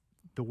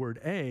the word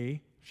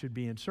a should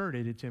be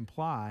inserted. It's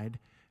implied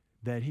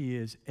that he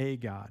is a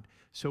God.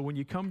 So when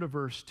you come to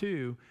verse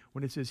 2,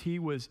 when it says he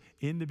was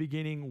in the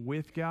beginning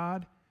with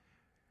God,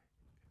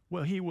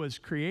 well, he was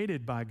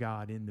created by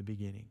God in the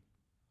beginning.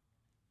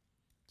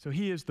 So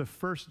he is the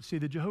first. See,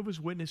 the Jehovah's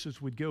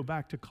Witnesses would go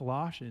back to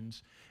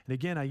Colossians. And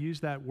again, I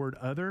use that word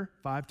other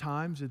 5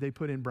 times that they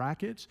put in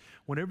brackets.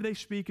 Whenever they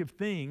speak of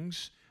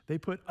things, they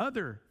put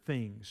other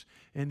things.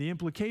 And the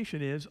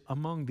implication is,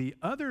 among the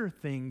other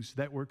things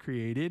that were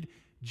created,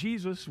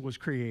 Jesus was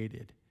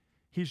created.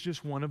 He's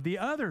just one of the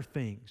other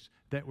things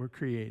that were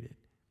created.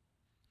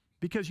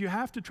 Because you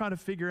have to try to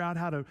figure out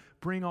how to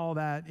bring all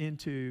that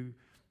into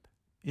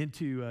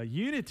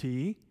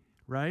unity,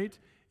 right?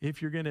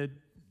 If you're going to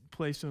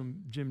play some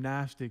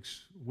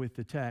gymnastics with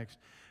the text.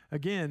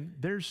 Again,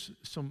 there's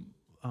some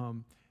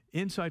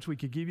insights we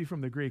could give you from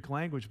the Greek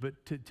language, but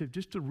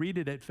to read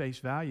it at face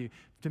value,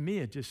 to me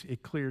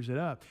it clears it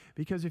up.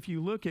 Because if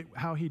you look at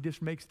how he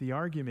just makes the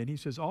argument, he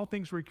says all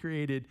things were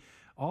created,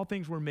 all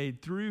things were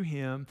made through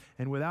him,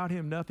 and without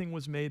him nothing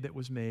was made that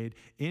was made.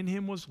 In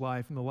him was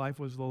life, and the life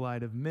was the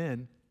light of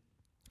men.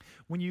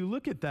 When you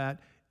look at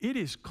that, it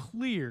is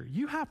clear.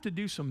 You have to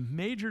do some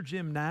major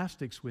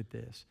gymnastics with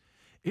this.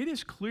 It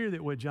is clear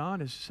that what John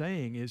is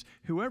saying is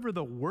whoever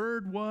the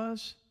Word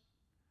was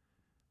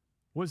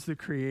the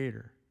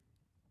Creator.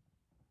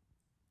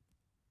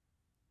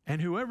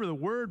 And whoever the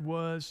Word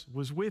was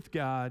with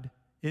God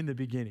in the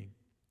beginning.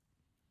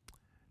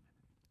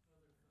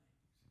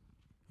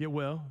 Yeah,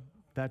 well,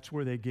 that's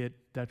where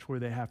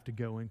they have to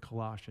go in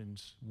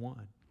Colossians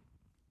 1.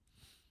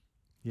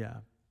 Yeah.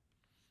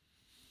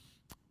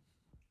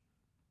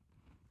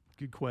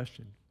 Good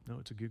question. No,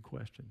 it's a good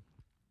question.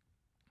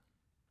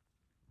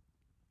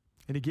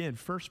 And again,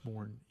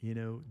 firstborn,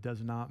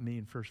 does not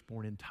mean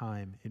firstborn in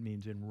time. It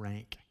means in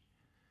rank.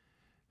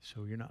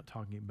 So you're not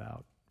talking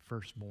about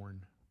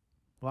firstborn.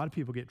 A lot of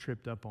people get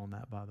tripped up on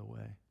that, by the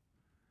way.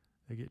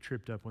 They get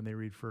tripped up when they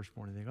read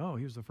firstborn and think, oh,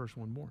 he was the first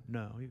one born.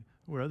 No, there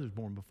were others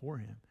born before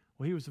him.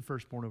 Well, he was the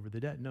firstborn over the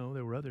dead. No,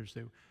 there were others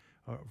that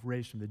were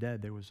raised from the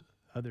dead. There was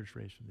others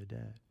raised from the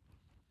dead.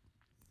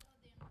 So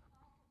then all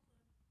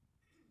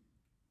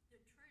the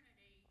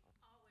Trinity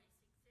always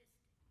existed.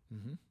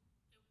 Mm-hmm. It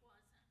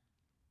wasn't,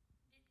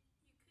 you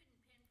couldn't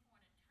pinpoint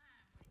a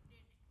time when it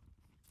didn't.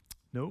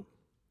 Nope.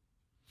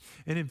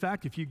 And in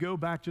fact, if you go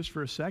back just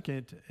for a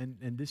second,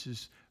 and this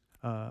is,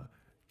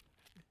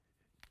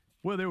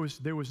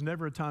 there was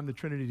never a time the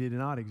Trinity did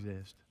not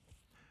exist.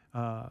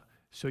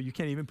 So you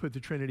can't even put the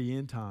Trinity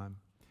in time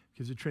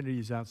because the Trinity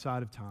is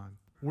outside of time.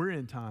 We're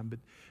in time,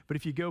 but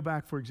if you go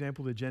back, for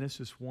example, to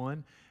Genesis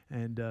 1,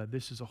 and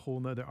this is a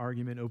whole other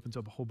argument, opens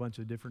up a whole bunch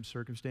of different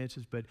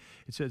circumstances, but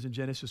it says in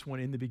Genesis 1,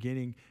 in the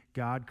beginning,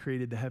 God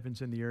created the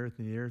heavens and the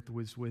earth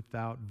was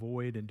without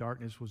void, and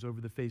darkness was over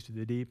the face of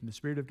the deep, and the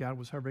Spirit of God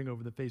was hovering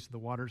over the face of the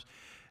waters,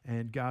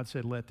 and God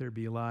said, let there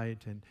be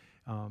light, and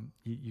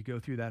you go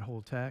through that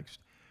whole text.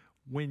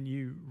 When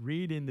you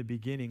read in the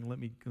beginning,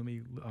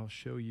 I'll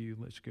show you,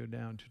 let's go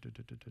down to,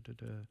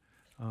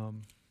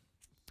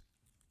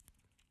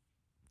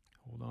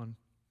 hold on,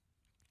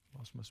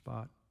 lost my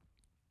spot.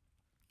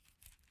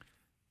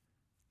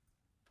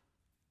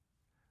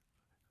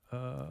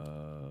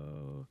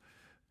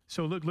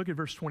 So look at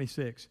verse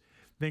 26.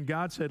 Then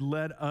God said,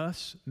 let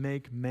us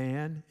make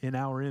man in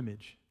our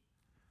image.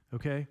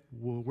 Okay,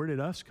 well, where did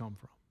us come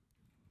from?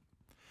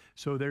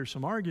 So there's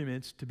some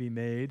arguments to be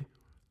made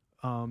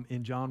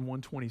in John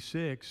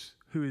 1:26,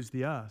 who is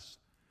the us?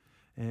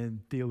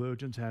 And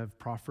theologians have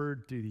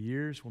proffered through the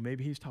years, well,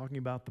 maybe he's talking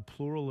about the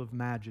plural of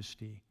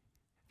majesty.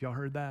 Y'all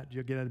heard that? Did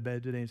you get out of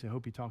bed today and say, I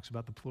hope he talks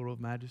about the plural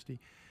of majesty?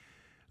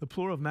 The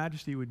plural of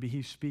majesty would be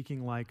he's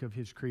speaking like of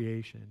his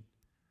creation.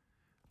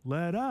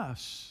 Let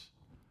us.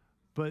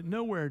 But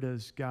nowhere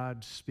does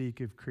God speak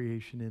of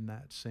creation in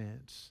that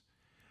sense.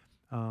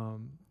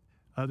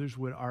 Others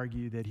would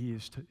argue that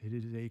it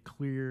is a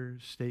clear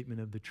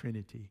statement of the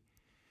Trinity.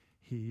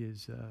 He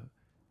is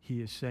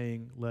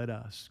saying, let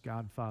us,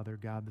 God Father,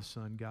 God the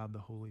Son, God the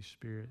Holy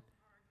Spirit.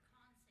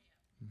 Hard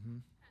concept. Mm-hmm.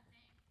 I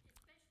think,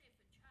 especially if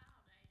a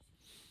child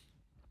asks you,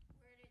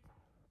 where did, when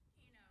did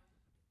God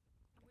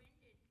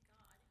exist and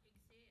all of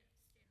that?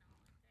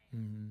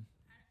 Mm-hmm.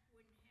 I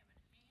wouldn't have an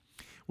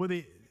answer. Well,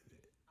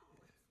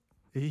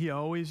 he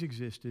always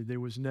existed. There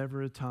was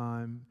never a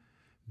time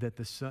that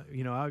the Son,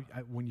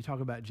 when you talk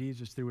about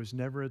Jesus, there was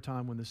never a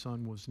time when the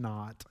Son was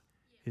not,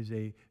 is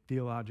a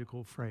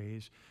theological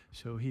phrase.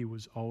 So he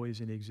was always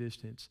in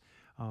existence.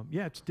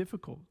 It's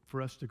difficult for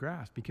us to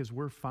grasp because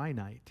we're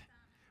finite.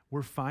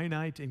 We're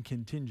finite and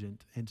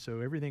contingent. And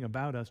so everything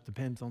about us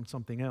depends on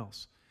something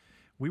else.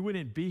 We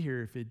wouldn't be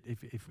here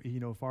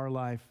if our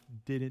life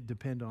didn't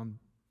depend on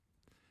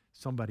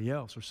somebody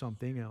else or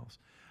something else.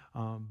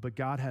 But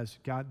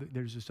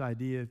there's this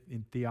idea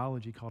in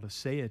theology called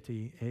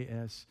aseity,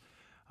 A-S-I-E-T-Y,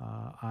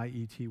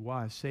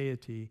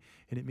 aseity,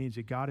 and it means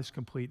that God is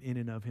complete in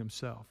and of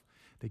himself,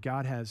 that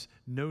God has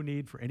no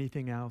need for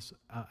anything else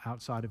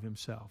outside of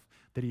himself,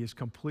 that he is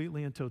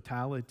completely in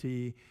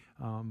totality,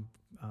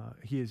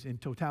 he is in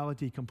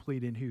totality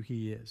complete in who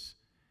he is,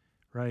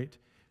 right?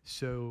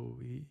 So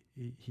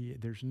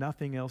there's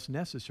nothing else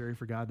necessary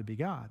for God to be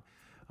God.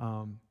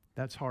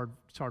 That's hard.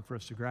 It's hard for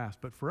us to grasp.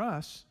 But for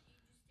us,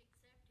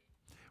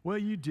 well,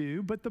 you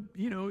do. But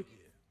you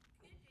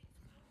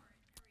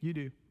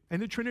do.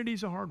 And the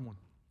Trinity's a hard one.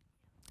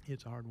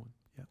 It's a hard one.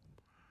 Yeah.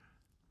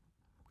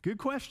 Good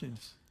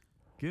questions.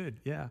 Good.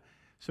 Yeah.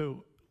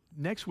 So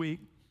next week,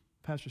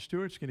 Pastor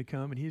Stewart's going to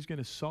come and he's going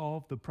to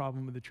solve the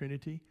problem of the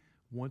Trinity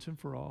once and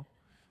for all.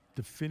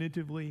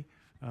 Definitively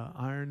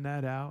iron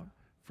that out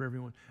for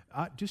everyone.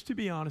 Just to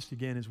be honest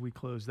again as we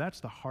close, that's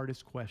the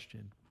hardest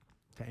question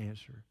to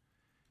answer.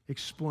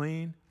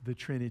 Explain the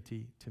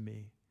Trinity to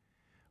me.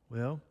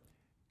 Well,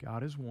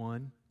 God is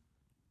one,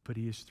 but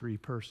he is three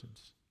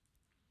persons.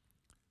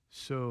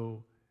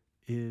 So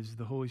is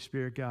the Holy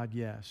Spirit God?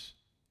 Yes.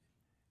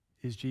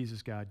 Is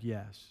Jesus God?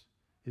 Yes.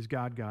 Is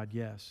God God?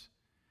 Yes.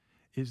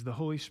 Is the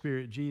Holy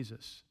Spirit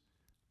Jesus?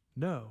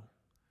 No.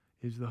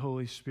 Is the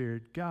Holy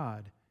Spirit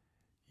God?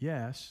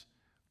 Yes.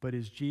 But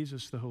is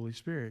Jesus the Holy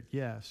Spirit?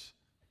 Yes.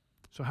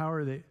 So how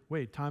are they?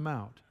 Wait, time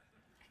out.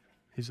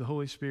 Is the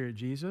Holy Spirit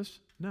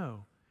Jesus?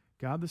 No.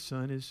 God the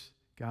Son is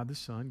God the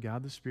Son.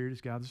 God the Spirit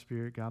is God the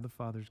Spirit. God the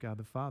Father is God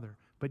the Father.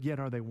 But yet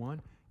are they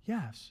one?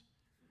 Yes.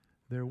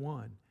 They're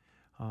one.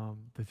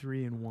 The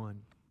three in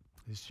one.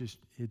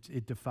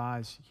 It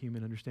defies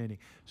human understanding.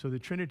 So the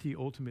Trinity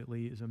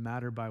ultimately is a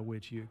matter by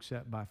which you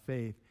accept by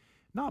faith,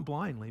 not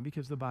blindly,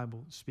 because the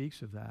Bible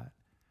speaks of that,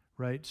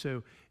 right?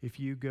 So if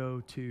you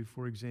go to,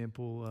 for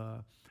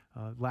example,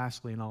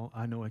 lastly, and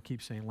I know I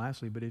keep saying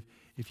lastly, but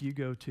if you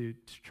go to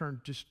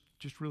turn just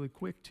really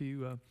quick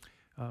to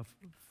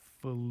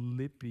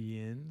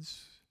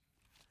Philippians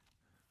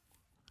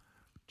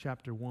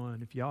chapter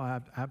 1. If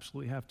y'all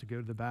absolutely have to go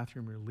to the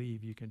bathroom or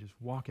leave, you can just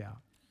walk out.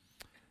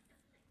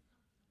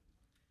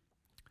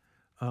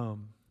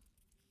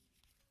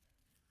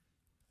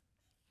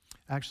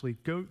 Actually,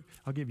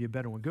 I'll give you a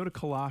better one. Go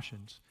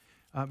to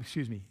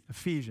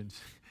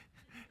Ephesians.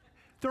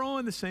 They're all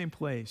in the same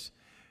place.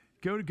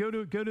 Go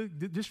to,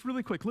 just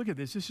really quick, look at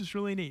this. This is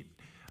really neat.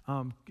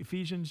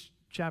 Ephesians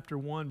chapter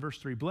 1, verse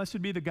 3.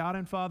 Blessed be the God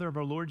and Father of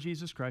our Lord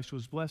Jesus Christ, who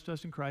has blessed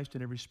us in Christ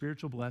in every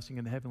spiritual blessing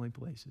in the heavenly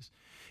places,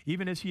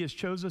 even as he has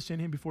chosen us in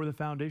him before the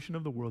foundation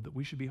of the world, that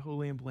we should be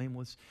holy and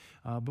blameless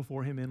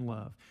before him in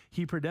love.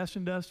 He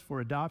predestined us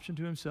for adoption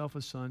to himself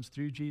as sons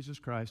through Jesus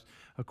Christ,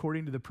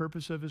 according to the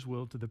purpose of his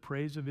will, to the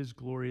praise of his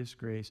glorious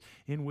grace,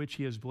 in which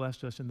he has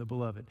blessed us in the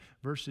beloved.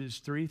 Verses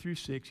 3 through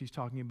 6, he's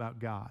talking about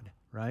God.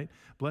 Right?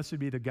 Blessed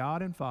be the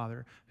God and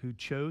Father who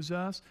chose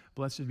us.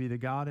 Blessed be the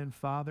God and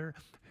Father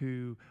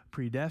who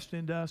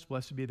predestined us.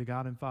 Blessed be the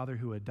God and Father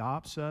who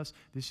adopts us.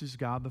 This is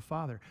God the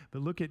Father.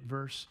 But look at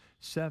verse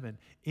 7.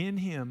 In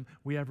him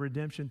we have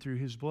redemption through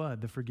his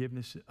blood, the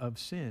forgiveness of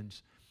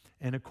sins.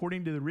 And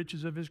according to the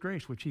riches of his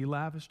grace, which he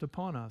lavished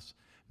upon us,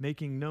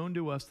 making known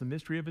to us the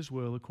mystery of his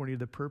will, according to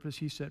the purpose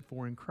he set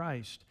for in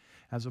Christ,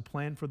 as a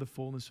plan for the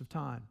fullness of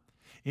time.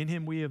 In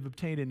him we have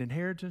obtained an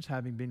inheritance,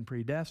 having been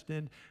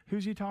predestined.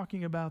 Who's he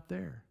talking about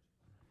there?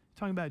 He's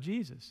talking about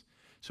Jesus.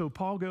 So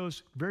Paul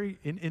goes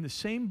in the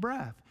same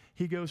breath,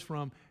 he goes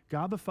from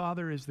God the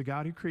Father is the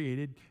God who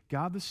created,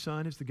 God the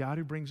Son is the God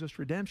who brings us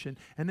redemption.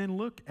 And then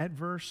look at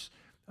verse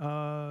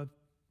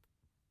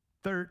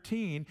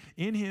 13,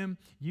 in him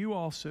you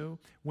also,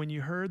 when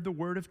you heard the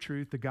word of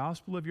truth, the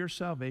gospel of your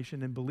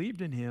salvation, and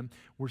believed in him,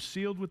 were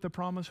sealed with the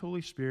promised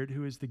Holy Spirit,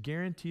 who is the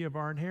guarantee of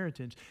our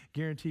inheritance.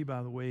 Guarantee,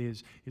 by the way,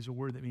 is a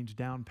word that means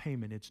down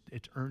payment.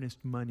 It's earnest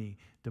money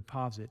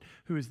deposit.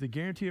 Who is the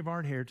guarantee of our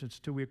inheritance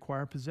till we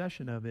acquire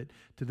possession of it,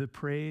 to the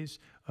praise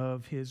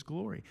of his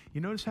glory.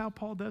 You notice how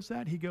Paul does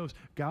that? He goes,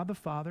 God the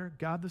Father,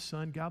 God the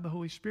Son, God the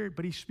Holy Spirit,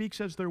 but he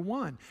speaks as they're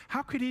one.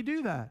 How could he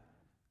do that?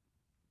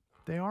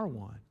 They are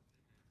one.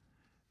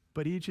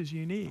 But each is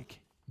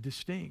unique,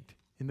 distinct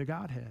in the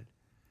Godhead.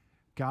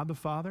 God the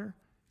Father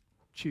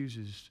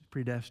chooses,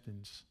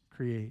 predestines,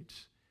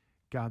 creates.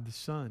 God the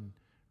Son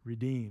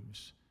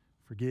redeems,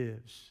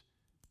 forgives,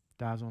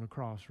 dies on a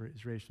cross,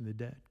 is raised from the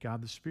dead.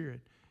 God the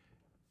Spirit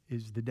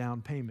is the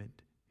down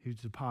payment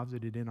who's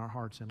deposited in our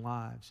hearts and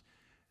lives.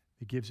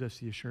 It gives us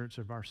the assurance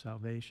of our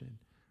salvation.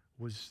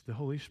 Was the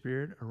Holy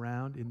Spirit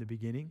around in the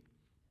beginning?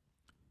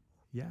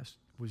 Yes.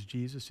 Was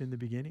Jesus in the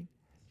beginning?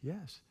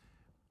 Yes.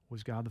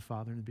 Was God the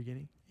Father in the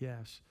beginning?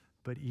 Yes.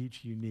 But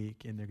each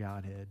unique in their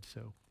Godhead.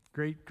 So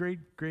great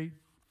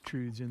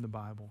truths in the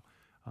Bible.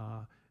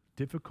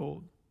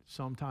 Difficult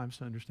sometimes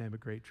to understand, but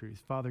great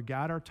truth. Father,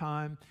 guide our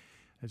time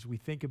as we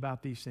think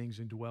about these things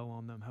and dwell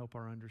on them. Help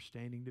our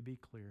understanding to be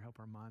clear. Help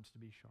our minds to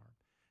be sharp.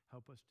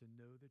 Help us to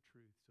know the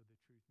truth so the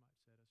truth might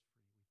set us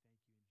free. We thank you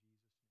in Jesus'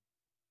 name.